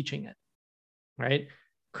job teaching it, right?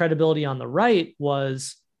 Credibility on the right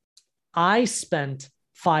was I spent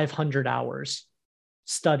 500 hours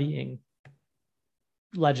studying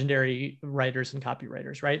legendary writers and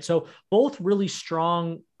copywriters, right? So both really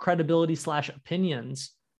strong credibility /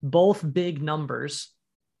 opinions, both big numbers,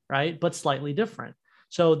 right? But slightly different.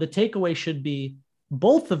 So the takeaway should be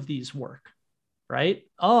both of these work, right?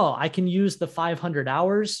 Oh, I can use the 500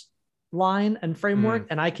 hours line and framework,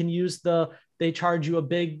 and I can use they charge you a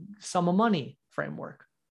big sum of money framework,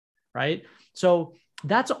 right? So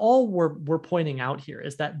that's all we're pointing out here,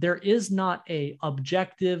 is that there is not a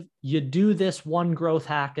objective, you do this one growth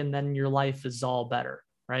hack and then your life is all better,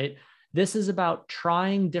 right? This is about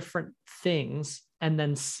trying different things and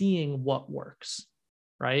then seeing what works,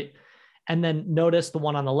 right? And then notice the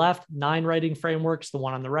one on the left, 9 writing frameworks, the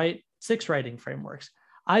one on the right, 6 writing frameworks.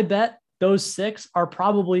 I bet those 6 are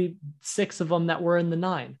probably 6 of them that were in the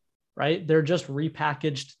 9, right? They're just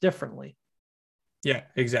repackaged differently. Yeah,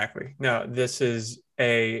 exactly. No, this is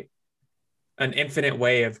an infinite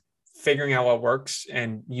way of figuring out what works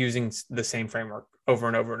and using the same framework over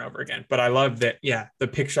and over and over again. But I love that, yeah, the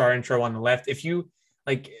Pixar intro on the left. If you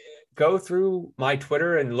like go through my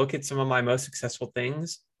Twitter and look at some of my most successful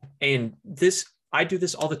things, and I do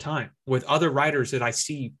this all the time with other writers that I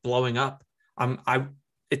see blowing up.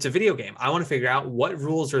 It's a video game. I want to figure out what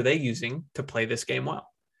rules are they using to play this game well.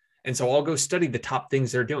 And so I'll go study the top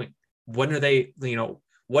things they're doing. When are they,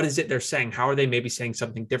 what is it they're saying? How are they maybe saying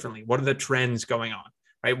something differently? What are the trends going on,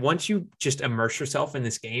 right? Once you just immerse yourself in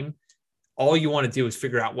this game, all you want to do is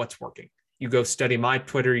figure out what's working. You go study my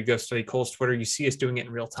Twitter, you go study Cole's Twitter, you see us doing it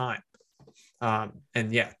in real time.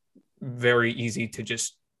 And yeah, very easy to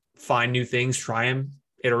just find new things, try them,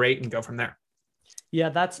 iterate, and go from there. Yeah,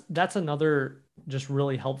 that's another just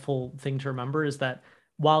really helpful thing to remember, is that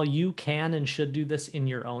while you can and should do this in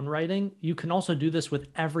your own writing, you can also do this with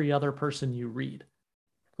every other person you read.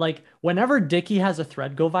 Like whenever Dicky has a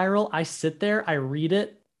thread go viral, I sit there, I read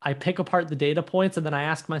it, I pick apart the data points, and then I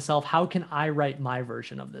ask myself, how can I write my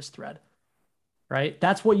version of this thread? Right?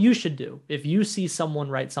 That's what you should do. If you see someone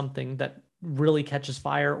write something that really catches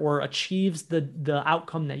fire or achieves the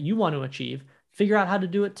outcome that you want to achieve, figure out how to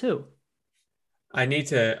do it too. I need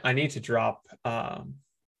to drop.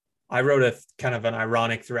 I wrote a kind of an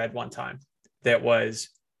ironic thread one time that was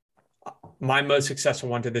my most successful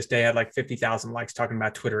one to this day, had like 50,000 likes talking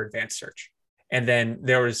about Twitter advanced search. And then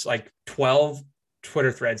there was like 12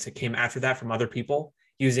 Twitter threads that came after that from other people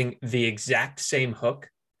using the exact same hook,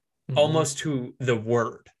 almost to the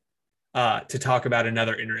word, to talk about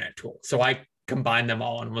another internet tool. So I combined them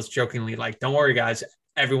all and was jokingly like, don't worry, guys,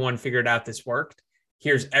 everyone figured out this worked.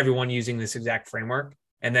 Here's everyone using this exact framework.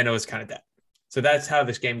 And then it was kind of dead. So that's how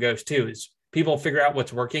this game goes too, is people figure out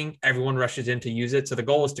what's working. Everyone rushes in to use it. So the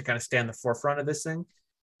goal is to kind of stay on the forefront of this thing.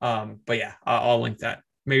 But yeah, I'll link that.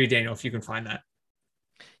 Maybe Daniel, if you can find that.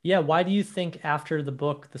 Yeah. Why do you think after the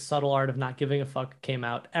book, The Subtle Art of Not Giving a Fuck came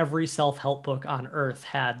out, every self-help book on earth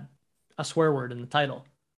had a swear word in the title,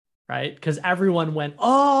 right? Because everyone went,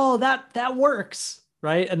 oh, that works.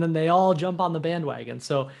 Right. And then they all jump on the bandwagon.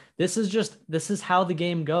 So this is how the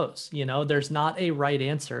game goes. There's not a right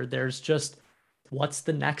answer. There's just, what's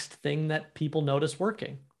the next thing that people notice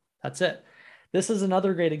working? That's it. This is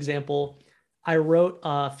another great example. I wrote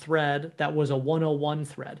a thread that was a 101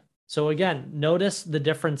 thread. So again, notice the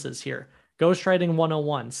differences here. Ghostwriting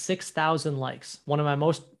 101, 6,000 likes. One of my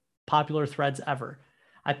most popular threads ever.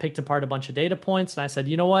 I picked apart a bunch of data points and I said,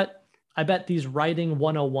 you know what? I bet these writing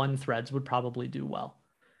 101 threads would probably do well.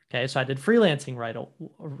 Okay, so I did freelancing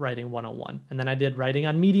writing 101, and then I did writing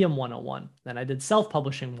on Medium 101, then I did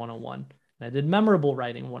self-publishing 101, and I did memorable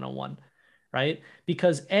writing 101, right?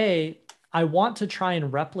 Because I want to try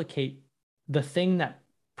and replicate the thing that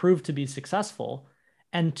prove to be successful.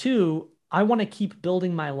 And two, I want to keep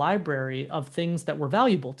building my library of things that were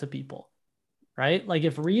valuable to people, right? Like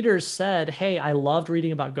if readers said, hey, I loved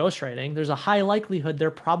reading about ghostwriting, there's a high likelihood they're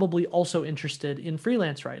probably also interested in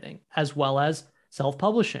freelance writing, as well as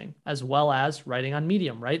self-publishing, as well as writing on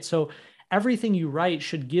Medium, right? So everything you write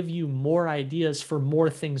should give you more ideas for more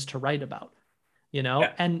things to write about, you know?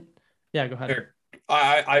 Yeah. And yeah, go ahead.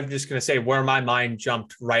 I'm just going to say where my mind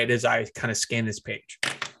jumped right as I kind of scanned this page.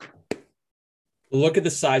 Look at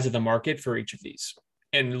the size of the market for each of these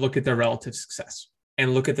and look at their relative success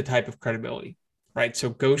and look at the type of credibility, right? So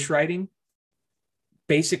ghostwriting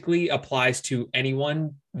basically applies to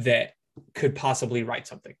anyone that could possibly write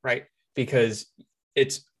something, right? Because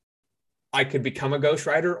I could become a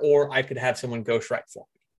ghostwriter or I could have someone ghostwrite for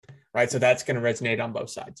me, right? So that's going to resonate on both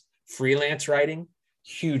sides. Freelance writing,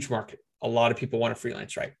 huge market. A lot of people want to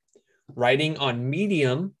freelance write. Writing on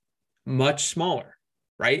Medium, much smaller,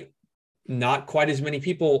 right? Not quite as many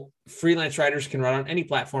people. Freelance writers can write on any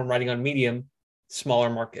platform. Writing on Medium,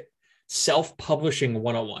 smaller market. Self-publishing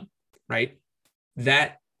 101, right?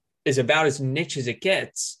 That is about as niche as it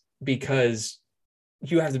gets because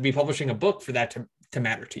you have to be publishing a book for that to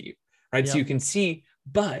matter to you, right? Yep. So you can see,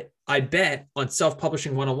 but I bet on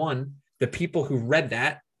Self-Publishing 101, the people who read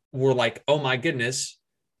that were like, oh my goodness,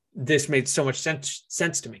 this made so much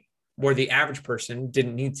sense to me, where the average person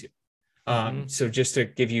didn't need to. So just to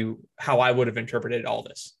give you how I would have interpreted all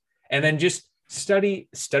this. And then just study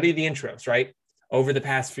the intros, right? Over the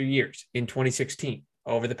past few years, in 2016,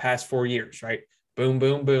 over the past 4 years, right? Boom,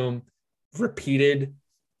 boom, boom, repeated,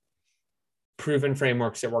 proven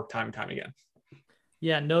frameworks that work time and time again.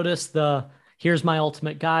 Yeah, notice here's my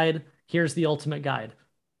ultimate guide, here's the ultimate guide,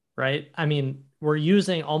 right? I mean, we're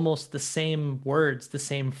using almost the same words, the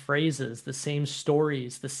same phrases, the same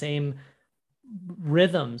stories, the same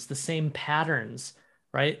rhythms, the same patterns,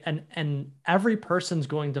 right? And every person's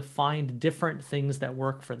going to find different things that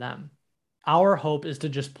work for them. Our hope is to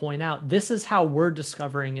just point out, this is how we're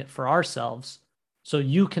discovering it for ourselves, so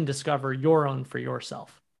you can discover your own for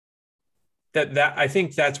yourself. That I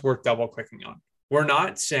think that's worth double clicking on. We're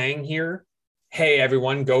not saying here, hey,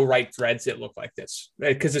 everyone, go write threads that look like this,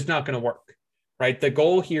 because it's not going to work, right? The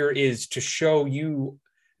goal here is to show you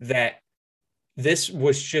that this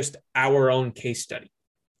was just our own case study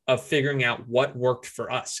of figuring out what worked for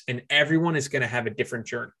us. And everyone is going to have a different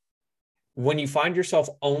journey. When you find yourself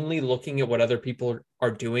only looking at what other people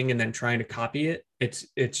are doing and then trying to copy it,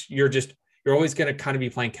 you're always going to kind of be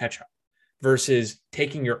playing catch up versus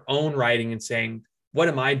taking your own writing and saying, what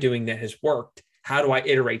am I doing that has worked? How do I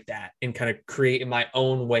iterate that and kind of create my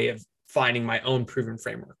own way of finding my own proven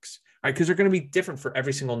frameworks, right? Because they're going to be different for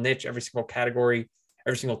every single niche, every single category,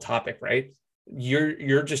 every single topic, right?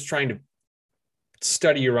 You're just trying to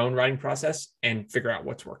study your own writing process and figure out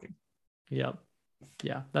what's working. Yep.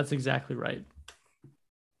 Yeah, that's exactly right.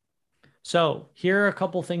 So here are a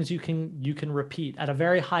couple things you can repeat at a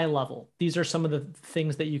very high level. These are some of the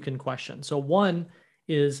things that you can question. So one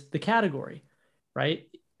is the category, right?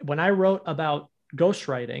 When I wrote about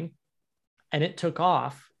ghostwriting and it took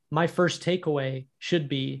off, my first takeaway should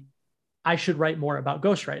be, I should write more about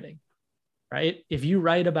ghostwriting, right? If you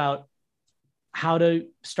write about how to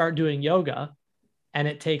start doing yoga and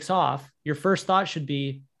it takes off, your first thought should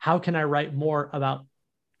be, how can I write more about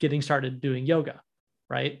getting started doing yoga,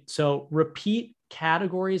 right? So repeat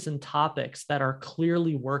categories and topics that are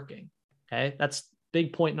clearly working, okay? That's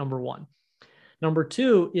big point number one. Number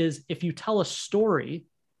two is, if you tell a story,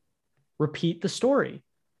 repeat the story,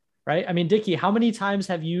 right? I mean, Dickie, how many times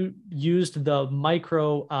have you used the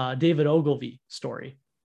micro David Ogilvy story?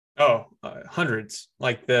 Oh, hundreds.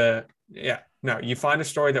 You find a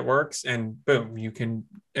story that works and boom, you can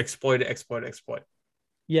exploit it.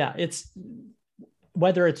 Yeah, it's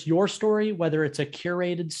whether it's your story, whether it's a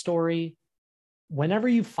curated story, whenever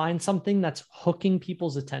you find something that's hooking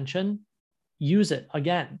people's attention, use it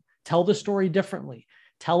again. Tell the story differently.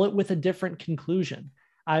 Tell it with a different conclusion.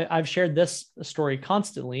 I've shared this story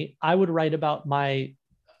constantly. I would write about my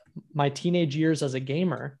teenage years as a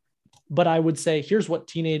gamer, but I would say, here's what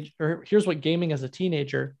gaming as a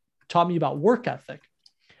teenager taught me about work ethic.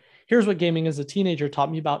 Here's what gaming as a teenager taught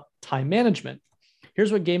me about time management.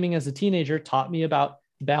 Here's what gaming as a teenager taught me about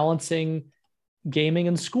balancing gaming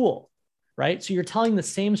and school, right? So you're telling the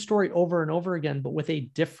same story over and over again, but with a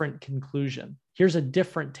different conclusion. Here's a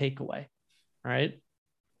different takeaway, right?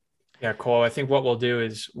 Yeah, Cole, I think what we'll do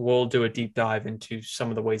is we'll do a deep dive into some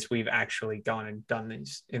of the ways we've actually gone and done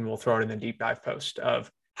these, and we'll throw it in the deep dive post of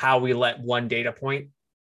how we let one data point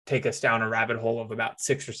take us down a rabbit hole of about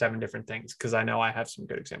 6 or 7 different things, because I know I have some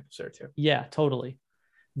good examples there too. Yeah, totally.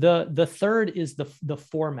 The third is the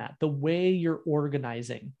format, the way you're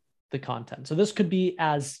organizing the content. So this could be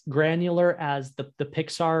as granular as the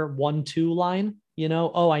Pixar 1-2 line,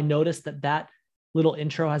 oh, I noticed that little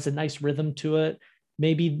intro has a nice rhythm to it.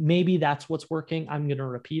 Maybe that's what's working. I'm going to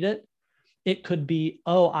repeat it. It could be,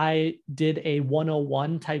 oh, I did a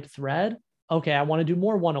 101 type thread. Okay, I want to do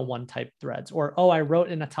more 101 type threads. Or, oh, I wrote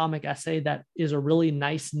an atomic essay that is a really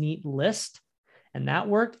nice, neat list, and that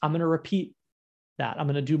worked. I'm going to repeat that. I'm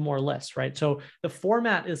going to do more lists, right? So the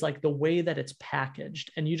format is like the way that it's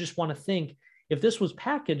packaged. And you just want to think, if this was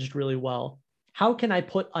packaged really well, how can I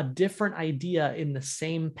put a different idea in the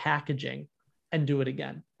same packaging and do it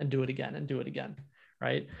again and do it again and do it again,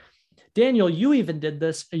 right? Daniel, you even did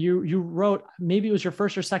this. You wrote, maybe it was your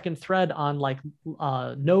first or second thread on like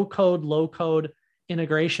no code, low code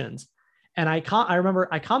integrations. And I remember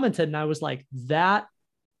I commented and I was like, that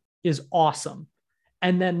is awesome.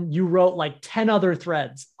 And then you wrote like 10 other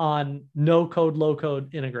threads on no code, low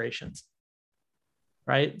code integrations,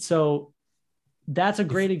 right? So that's a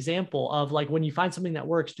great example of like, when you find something that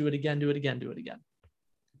works, do it again, do it again, do it again.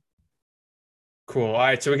 Cool. All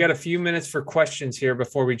right. So we got a few minutes for questions here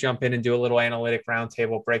before we jump in and do a little analytic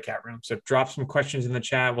roundtable breakout room. So drop some questions in the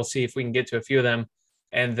chat. We'll see if we can get to a few of them.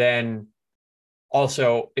 And then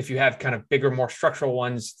also, if you have kind of bigger, more structural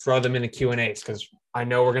ones, throw them in the Q&As, because I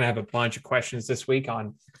know we're going to have a bunch of questions this week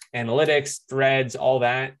on analytics, threads, all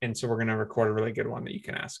that. And so we're going to record a really good one that you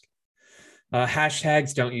can ask.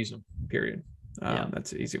 Hashtags, don't use them, period.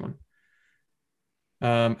 That's an easy one.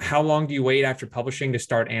 How long do you wait after publishing to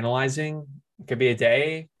start analyzing? It could be a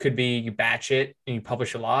day, could be you batch it and you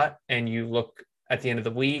publish a lot and you look at the end of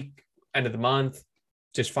the week, end of the month,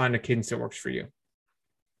 just find a cadence that works for you.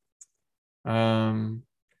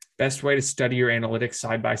 Best way to study your analytics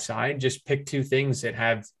side by side, just pick two things that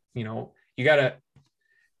have, you got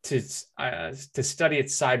to study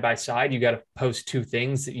it side by side. You got to post two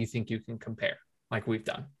things that you think you can compare, like we've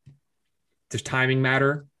done. Does timing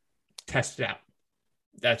matter? Test it out.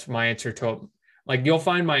 That's my answer to, like, you'll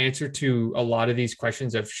find my answer to a lot of these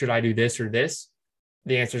questions of should I do this or this?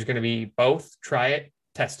 The answer is going to be both. Try it,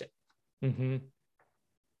 test it. Mm-hmm.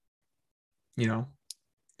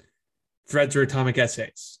 Threads or atomic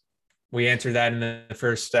essays. We answered that in the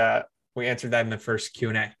first. We answered that in the first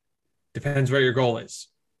Q&A. Depends what your goal is.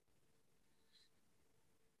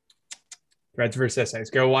 Threads versus essays.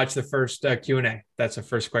 Go watch the first Q&A. That's the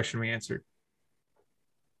first question we answered.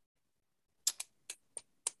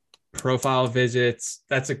 Profile visits.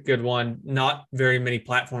 That's a good one. Not very many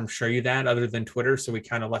platforms show you that other than Twitter. So we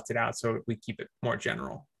kind of left it out. So we keep it more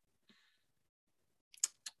general.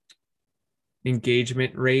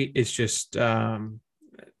 Engagement rate is just on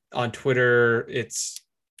Twitter. It's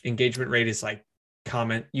engagement rate is like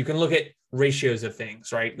comment. You can look at ratios of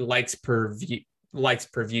things, right? Likes per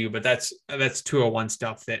view, but that's 201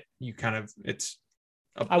 stuff that you kind of, it's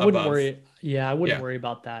I wouldn't worry. Yeah, I wouldn't worry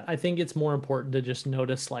about that. I think it's more important to just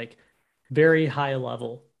notice like very high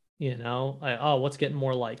level, like, oh, what's getting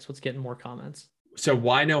more likes? What's getting more comments? So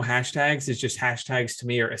why no hashtags is just hashtags to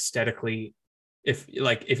me are aesthetically, if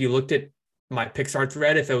you looked at my Pixar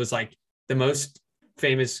thread, if it was like the most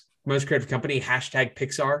famous, most creative company, hashtag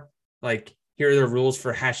Pixar, like here are the rules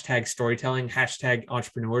for hashtag storytelling, hashtag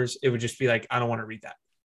entrepreneurs, it would just be like, I don't want to read that.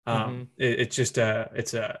 It's just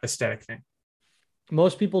it's a aesthetic thing.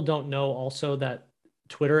 Most people don't know also that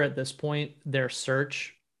Twitter at this point, their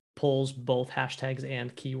search pulls both hashtags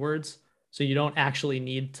and keywords. So you don't actually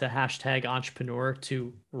need to hashtag entrepreneur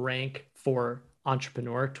to rank for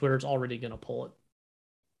entrepreneur. Twitter's already going to pull it.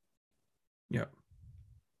 Yeah.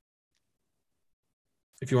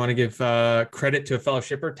 If you want to give credit to a fellow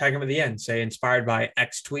shipper, tag them at the end. Say inspired by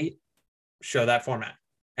X tweet, show that format.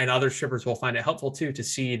 And other shippers will find it helpful too to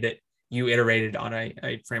see that you iterated on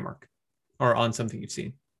a framework or on something you've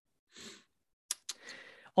seen.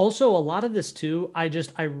 Also, a lot of this too, I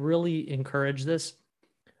really encourage this.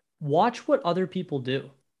 Watch what other people do.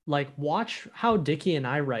 Like watch how Dickie and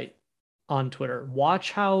I write on Twitter.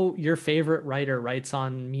 Watch how your favorite writer writes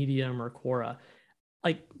on Medium or Quora.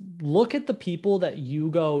 Like look at the people that you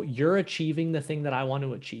go, you're achieving the thing that I want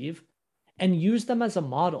to achieve, and use them as a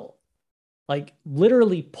model. Like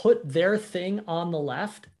literally put their thing on the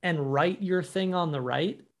left and write your thing on the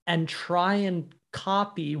right and try and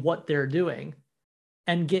copy what they're doing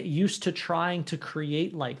and get used to trying to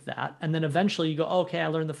create like that. And then eventually you go, okay, I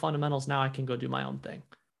learned the fundamentals. Now I can go do my own thing.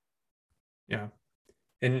 Yeah.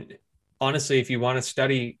 And honestly, if you want to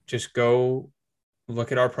study, just go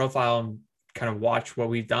look at our profile and kind of watch what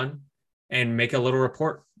we've done and make a little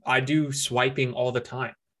report. I do swiping all the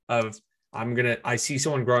time of I see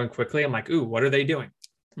someone growing quickly. I'm like, ooh, what are they doing?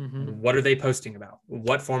 What are they posting about?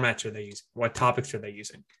 What formats are they using? What topics are they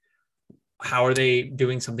using? How are they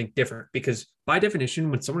doing something different? Because by definition,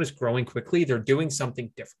 when someone is growing quickly, they're doing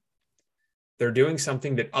something different. They're doing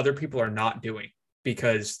something that other people are not doing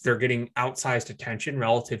because they're getting outsized attention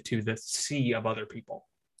relative to the sea of other people.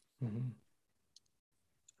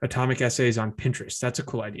 Atomic essays on Pinterest. That's a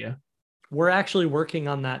cool idea. We're actually working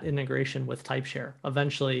on that integration with TypeShare.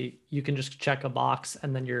 Eventually, you can just check a box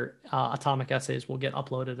and then your atomic essays will get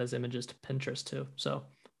uploaded as images to Pinterest too. So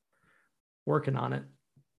working on it.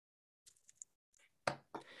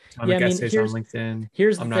 Atomic essays on LinkedIn.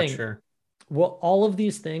 Here's the I'm thing. not sure. Well, all of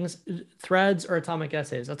these things, threads or atomic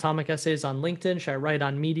essays on LinkedIn, should I write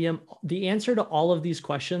on Medium? The answer to all of these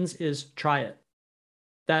questions is try it.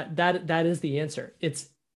 That is the answer. It's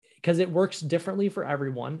because it works differently for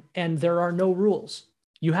everyone and there are no rules.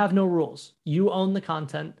 You have no rules. You own the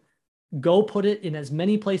content. Go put it in as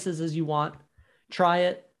many places as you want, try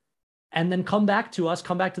it, and then come back to us,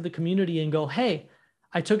 come back to the community and go, hey,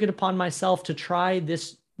 I took it upon myself to try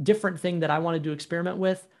this different thing that I wanted to experiment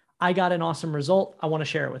with. I got an awesome result. I want to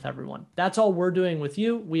share it with everyone. That's all we're doing with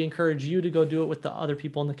you. We encourage you to go do it with the other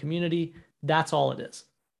people in the community. That's all it is.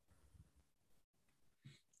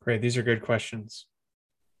 Great. These are good questions.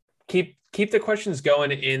 Keep the questions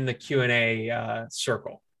going in the Q&A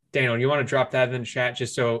circle. Daniel, you want to drop that in the chat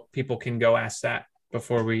just so people can go ask that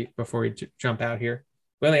before we jump out here?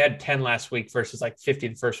 We only had 10 last week versus like 50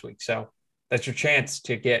 the first week. So that's your chance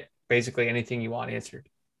to get basically anything you want answered.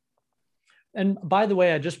 And by the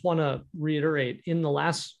way, I just want to reiterate, in the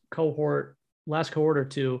last cohort or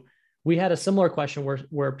two, we had a similar question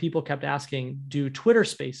where people kept asking, do Twitter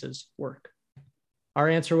Spaces work? Our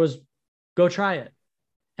answer was, go try it.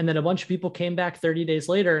 And then a bunch of people came back 30 days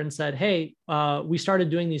later and said, hey, we started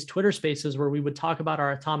doing these Twitter Spaces where we would talk about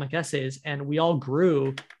our atomic essays, and we all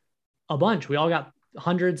grew a bunch. We all got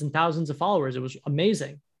hundreds and thousands of followers. It was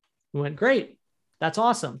amazing. We went, great. That's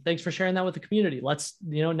awesome. Thanks for sharing that with the community. Let's,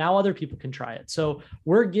 now other people can try it. So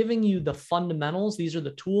we're giving you the fundamentals. These are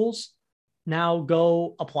the tools. Now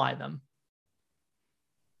go apply them.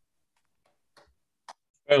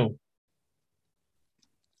 Boom.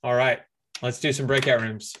 All right. Let's do some breakout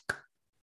rooms.